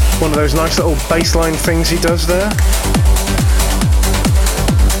 One of those nice little bassline things he does there.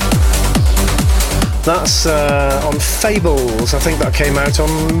 That's on Fables. I think that came out on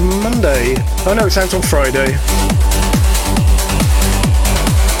Monday. Oh no, it's out on Friday.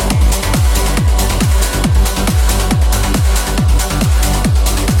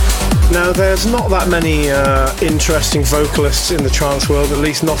 Now, there's not that many interesting vocalists in the trance world, at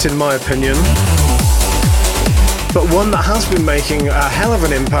least not in my opinion. But one that has been making a hell of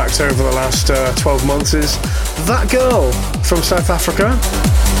an impact over the last 12 months is that girl from South Africa.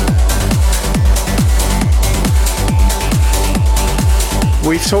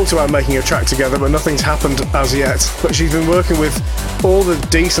 We've talked about making a track together, but nothing's happened as yet. But she's been working with all the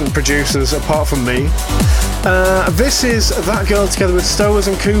decent producers apart from me. This is that girl together with Stowers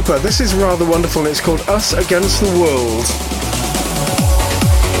and Cooper. This is rather wonderful, and it's called Us Against the World.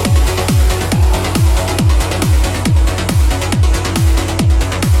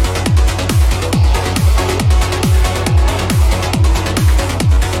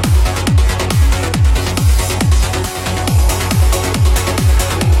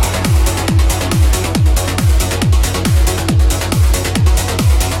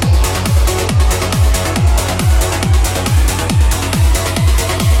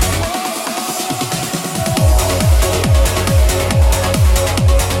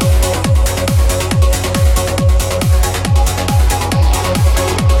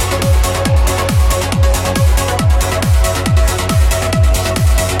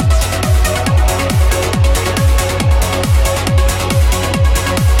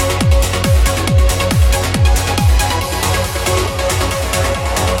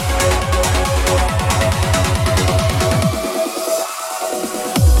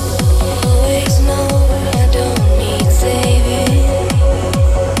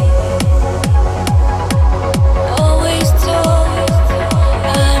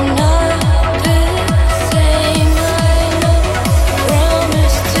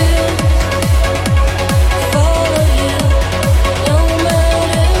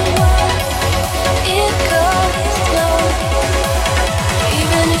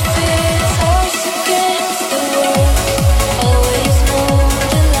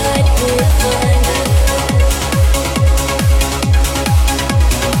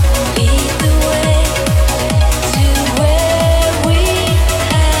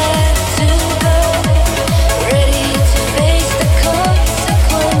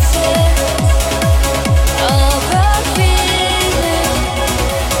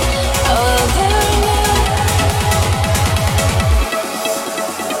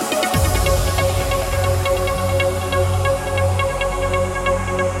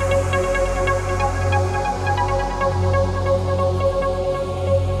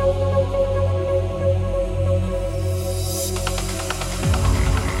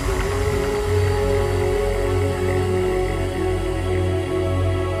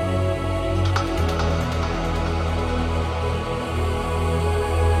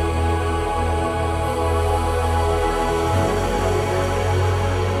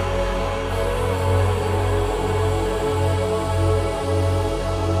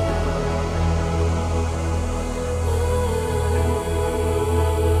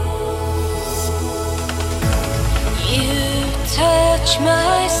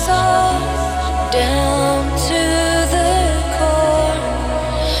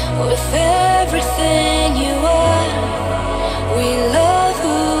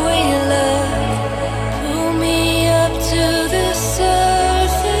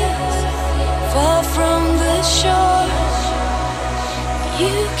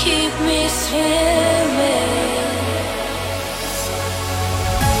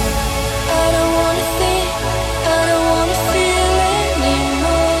 I don't wanna feel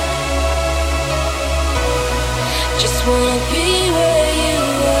anymore.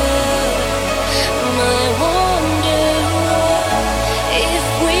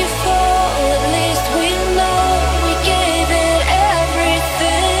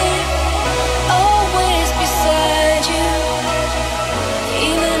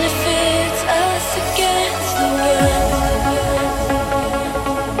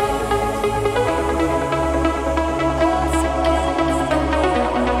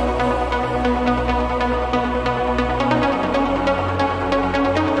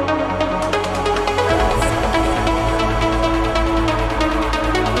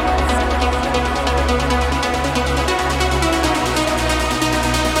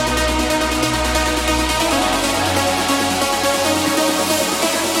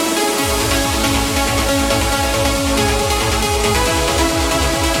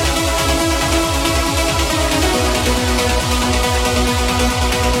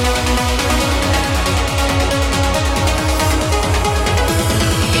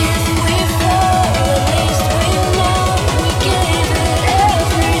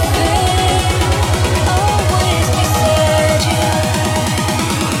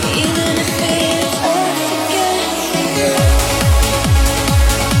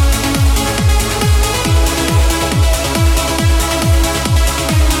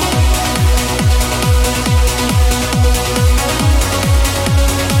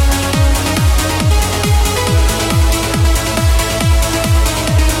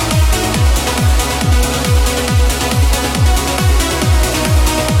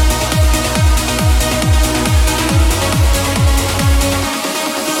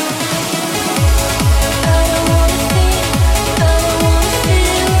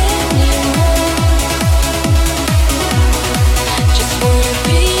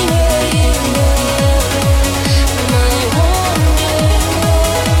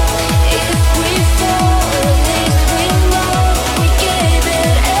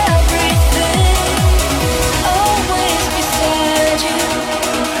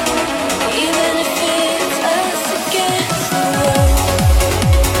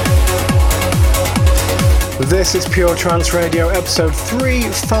 This is Pure Trance Radio, episode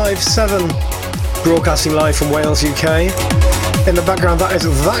 357, broadcasting live from Wales, UK. In the background, that is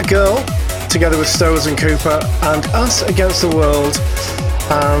That Girl, together with Stowers and Cooper, and Us Against the World.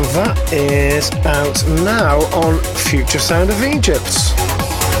 And that is out now on Future Sound of Egypt.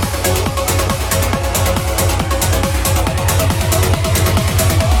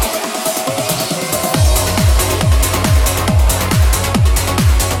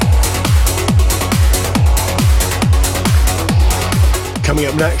 Coming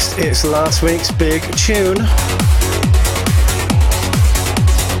up next, it's last week's big tune.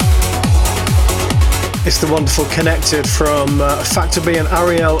 It's the wonderful Connected from Factor B and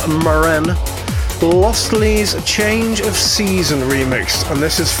Ariel Miran. Lostly's Change of Season remix, and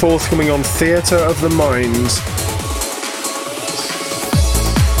this is forthcoming on Theatre of the Mind.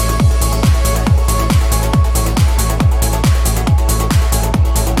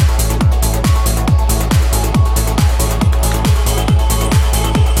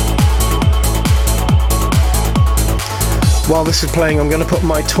 While this is playing, I'm going to put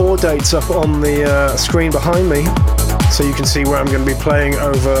my tour dates up on the screen behind me, so you can see where I'm going to be playing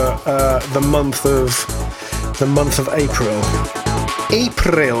over the month of April.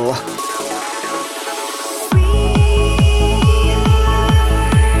 April.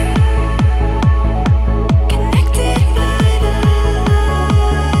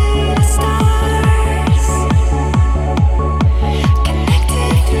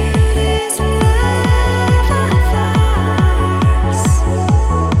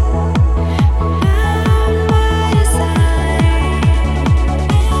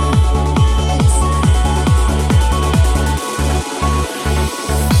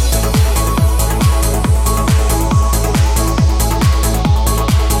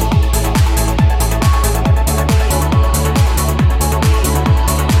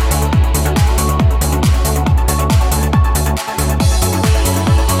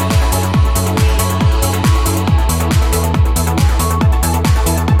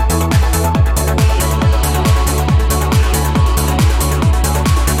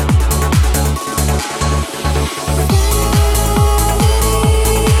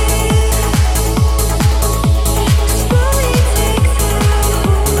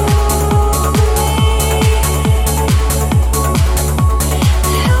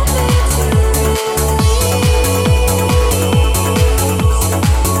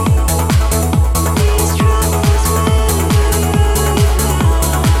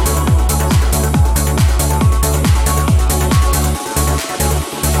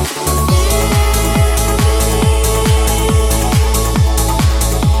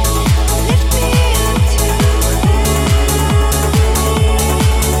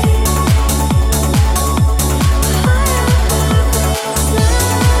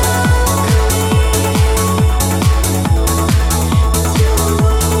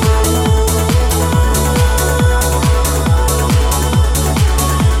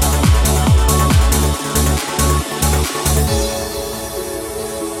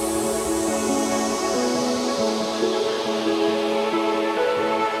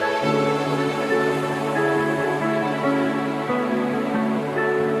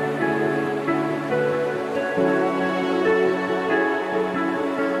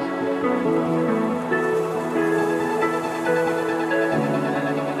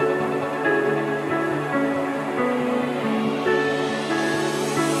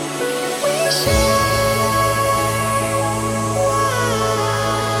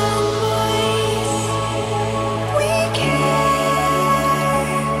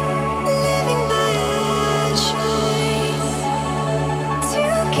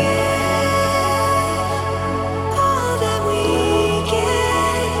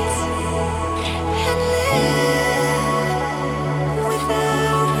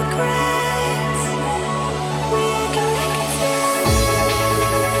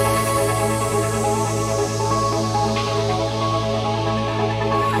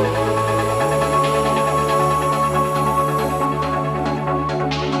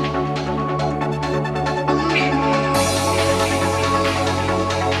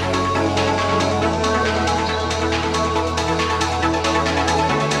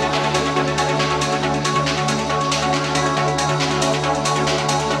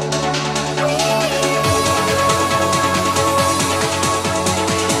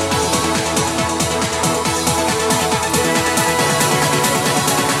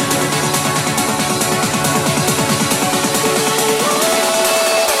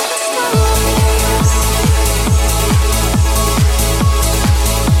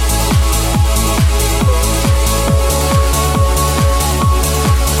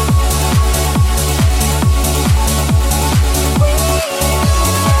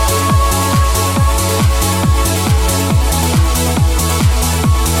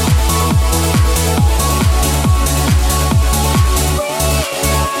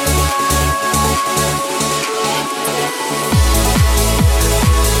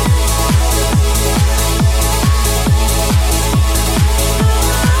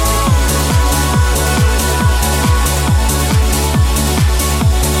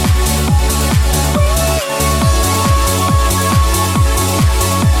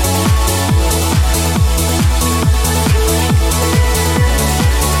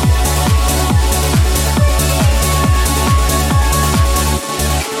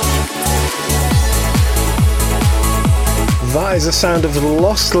 is the sound of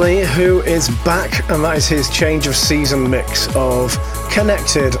Lostly, who is back, and that is his change of season mix of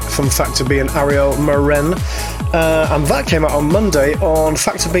Connected from Factor B and Ariel Moren. And that came out on Monday on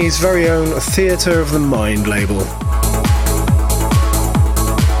Factor B's very own Theatre of the Mind label.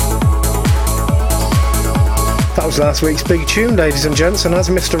 That was last week's big tune, ladies and gents, and as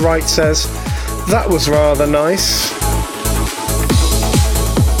Mr. Wright says, that was rather nice.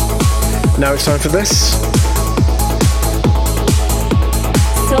 Now it's time for this.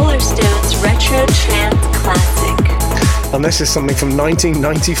 Solarstone's Retro Trance Classic. And this is something from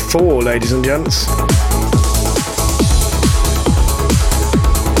 1994, ladies and gents.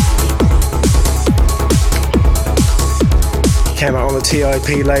 Came out on the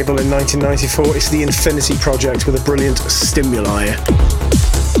TIP label in 1994. It's the Infinity Project with a brilliant Stimuli.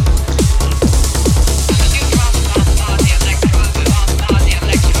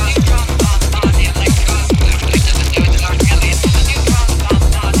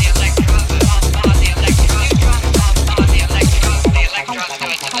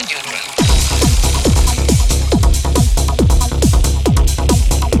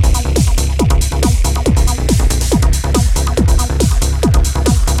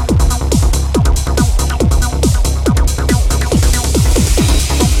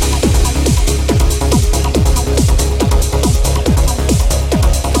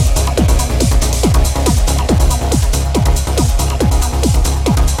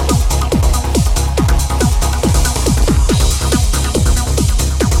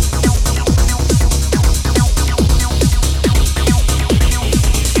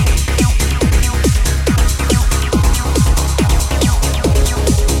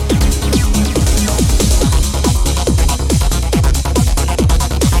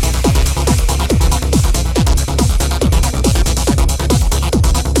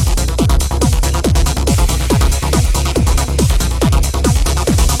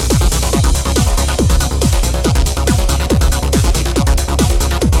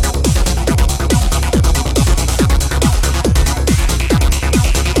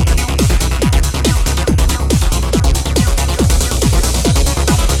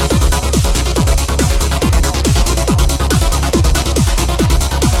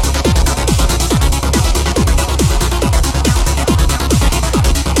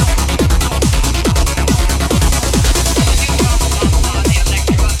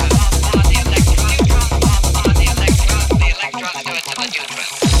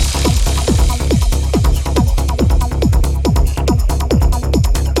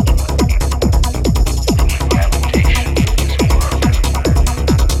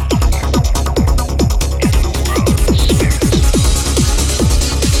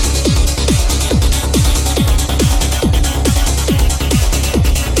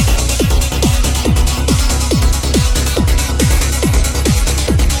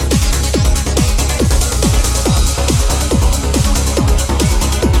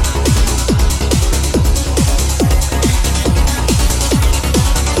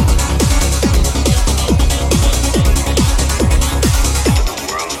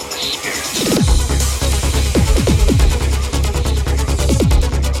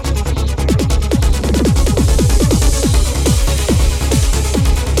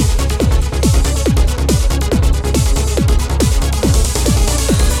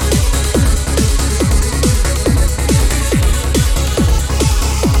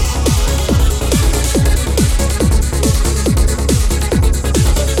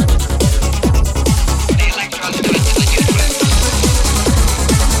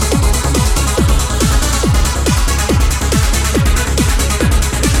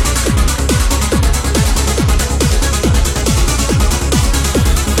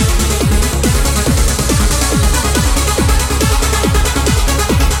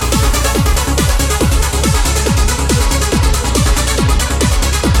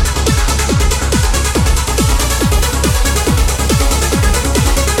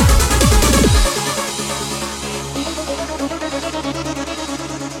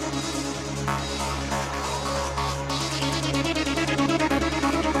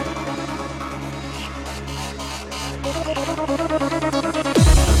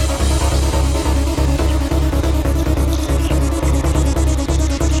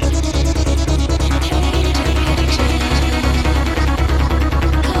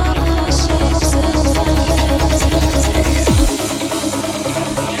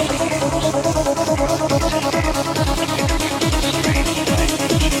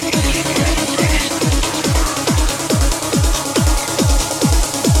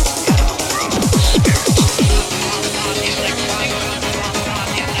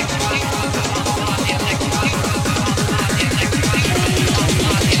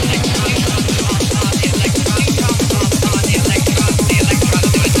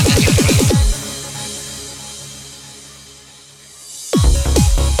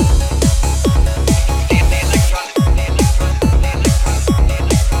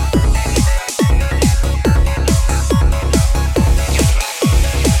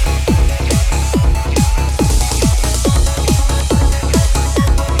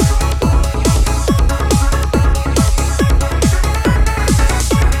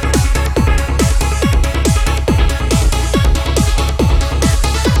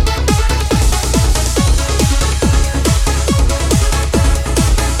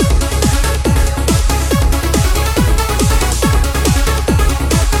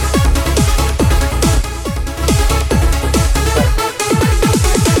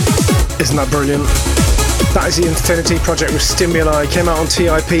 Isn't that brilliant? That is the Infinity project with Stimuli. Came out on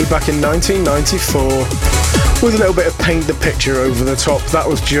TIP back in 1994 with a little bit of paint the picture over the top. That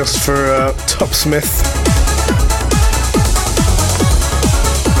was just for Topsmith.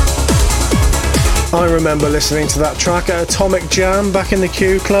 I remember listening to that track at Atomic Jam back in the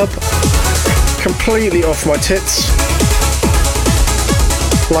Q Club. Completely off my tits.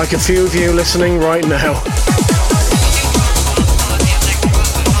 Like a few of you listening right now.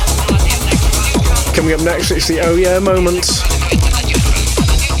 Coming up next, it's the Oh Yeah moment.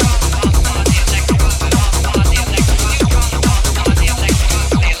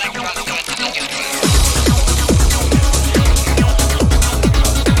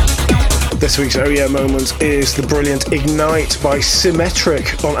 This week's Oh Yeah moment is the brilliant Ignite by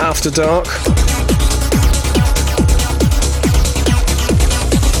Symmetric on After Dark.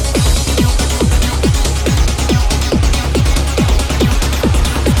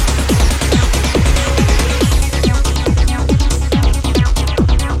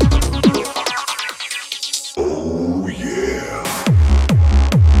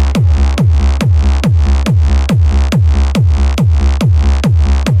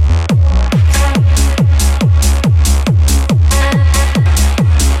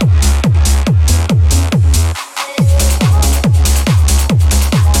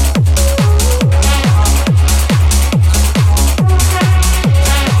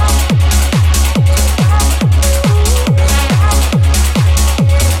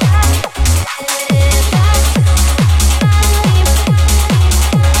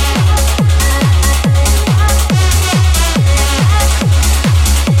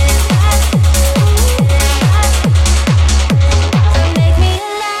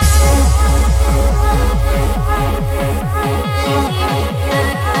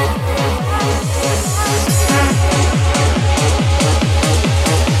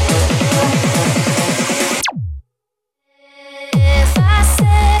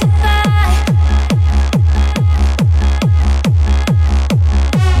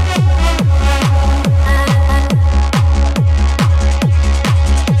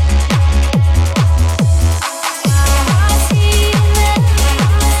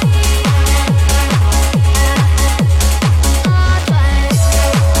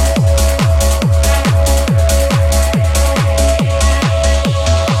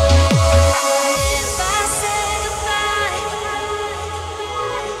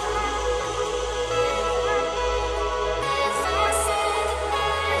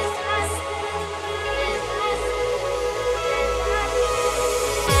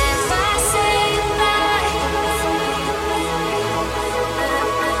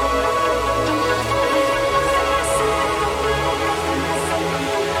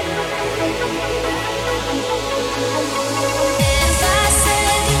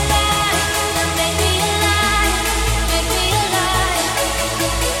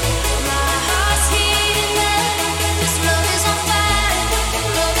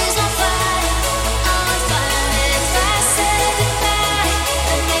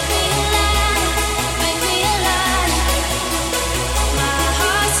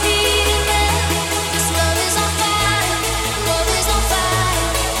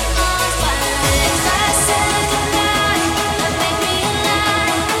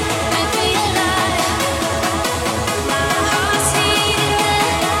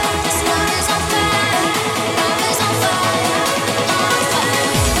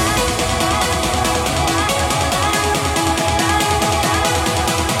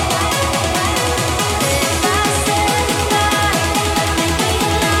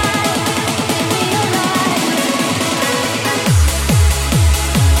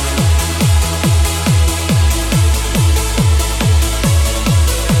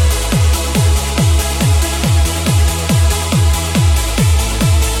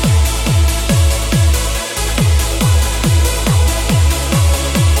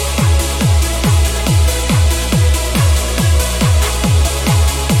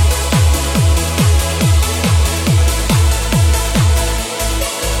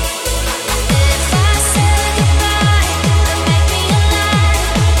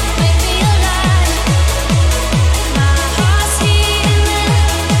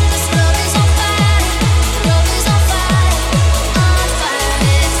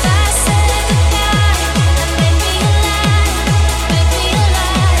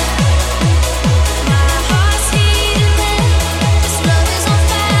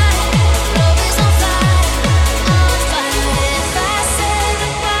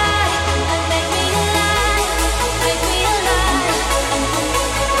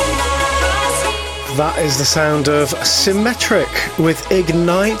 That is the sound of Symmetric with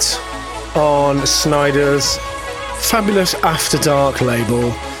Ignite on Snyder's fabulous After Dark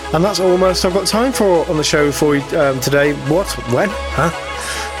label. And that's almost I've got time for on the show for you today. What? When? Huh?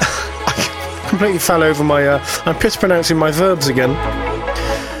 I completely fell over my... I'm mispronouncing my verbs again.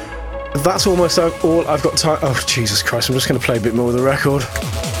 That's almost all I've got time... Oh, Jesus Christ, I'm just going to play a bit more of the record.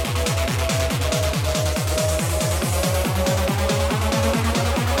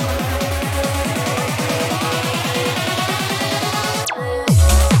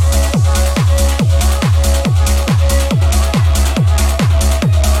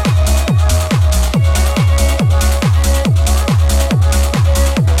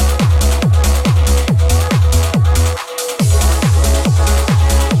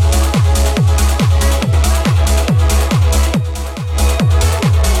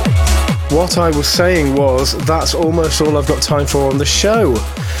 What I was saying was, that's almost all I've got time for on the show.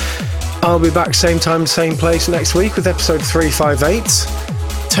 I'll be back same time, same place next week with episode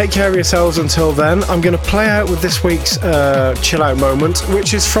 358. Take care of yourselves until then. I'm going to play out with this week's chill out moment,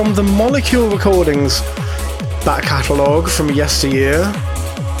 which is from the Molecule Recordings back catalogue from yesteryear.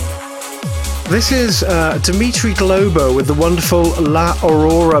 This is Dimitri Glober with the wonderful La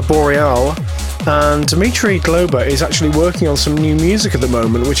Aurora Boreal. And Dimitri Glober is actually working on some new music at the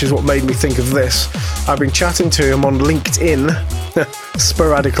moment, which is what made me think of this. I've been chatting to him on LinkedIn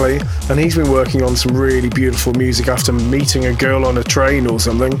sporadically, and he's been working on some really beautiful music after meeting a girl on a train or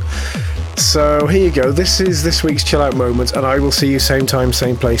something. So here you go. This is this week's Chill Out Moment, and I will see you same time,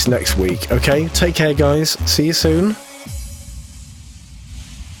 same place next week. Okay? Take care, guys. See you soon.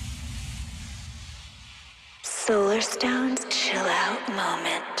 Solarstone's Chill Out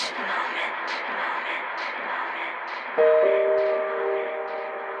Moment.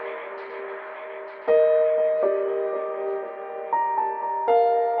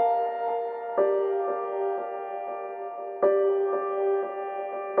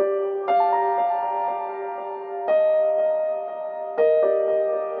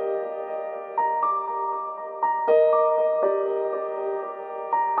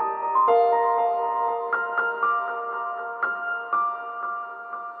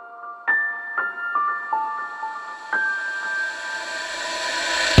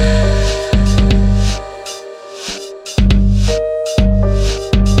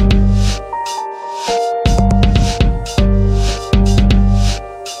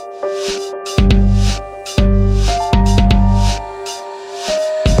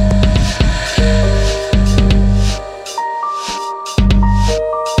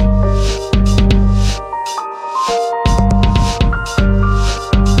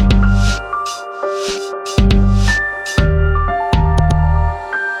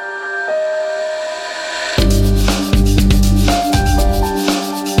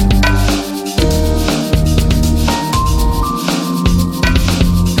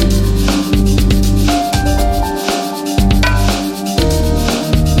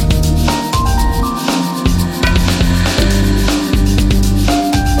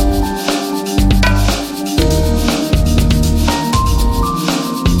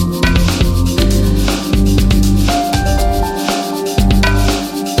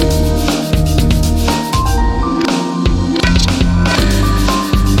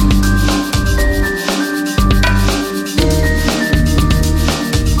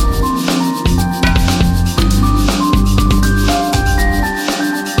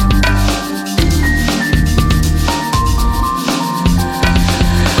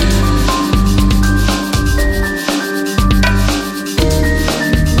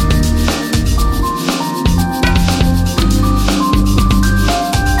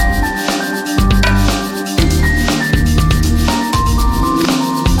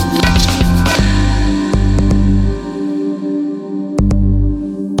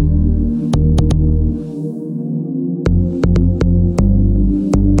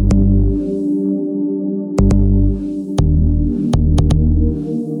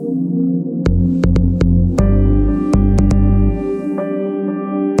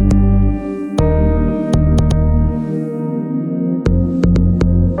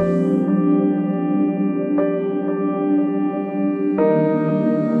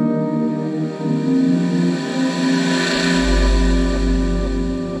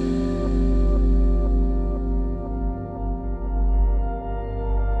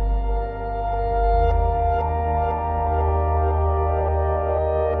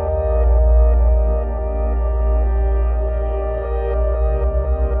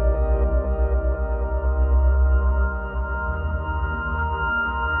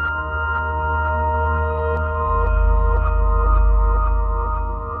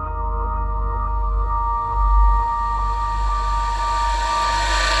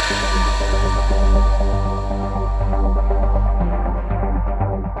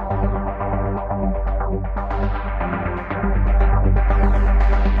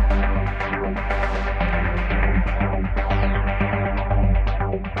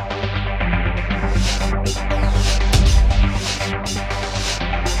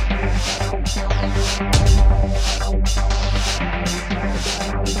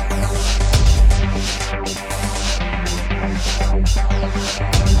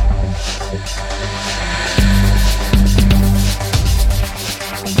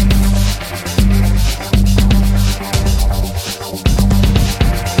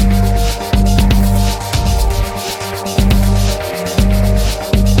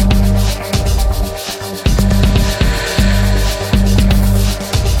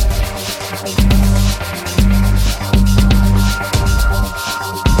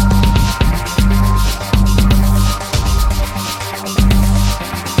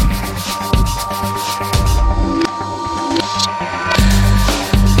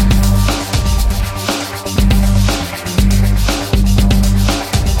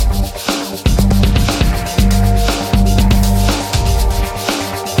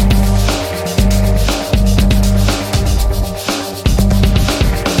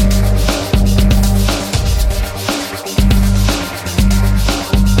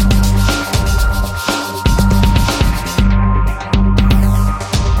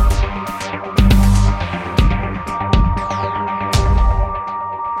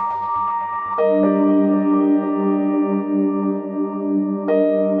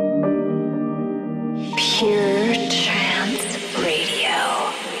 Pure Trance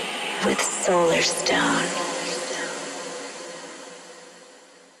Radio with Solarstone.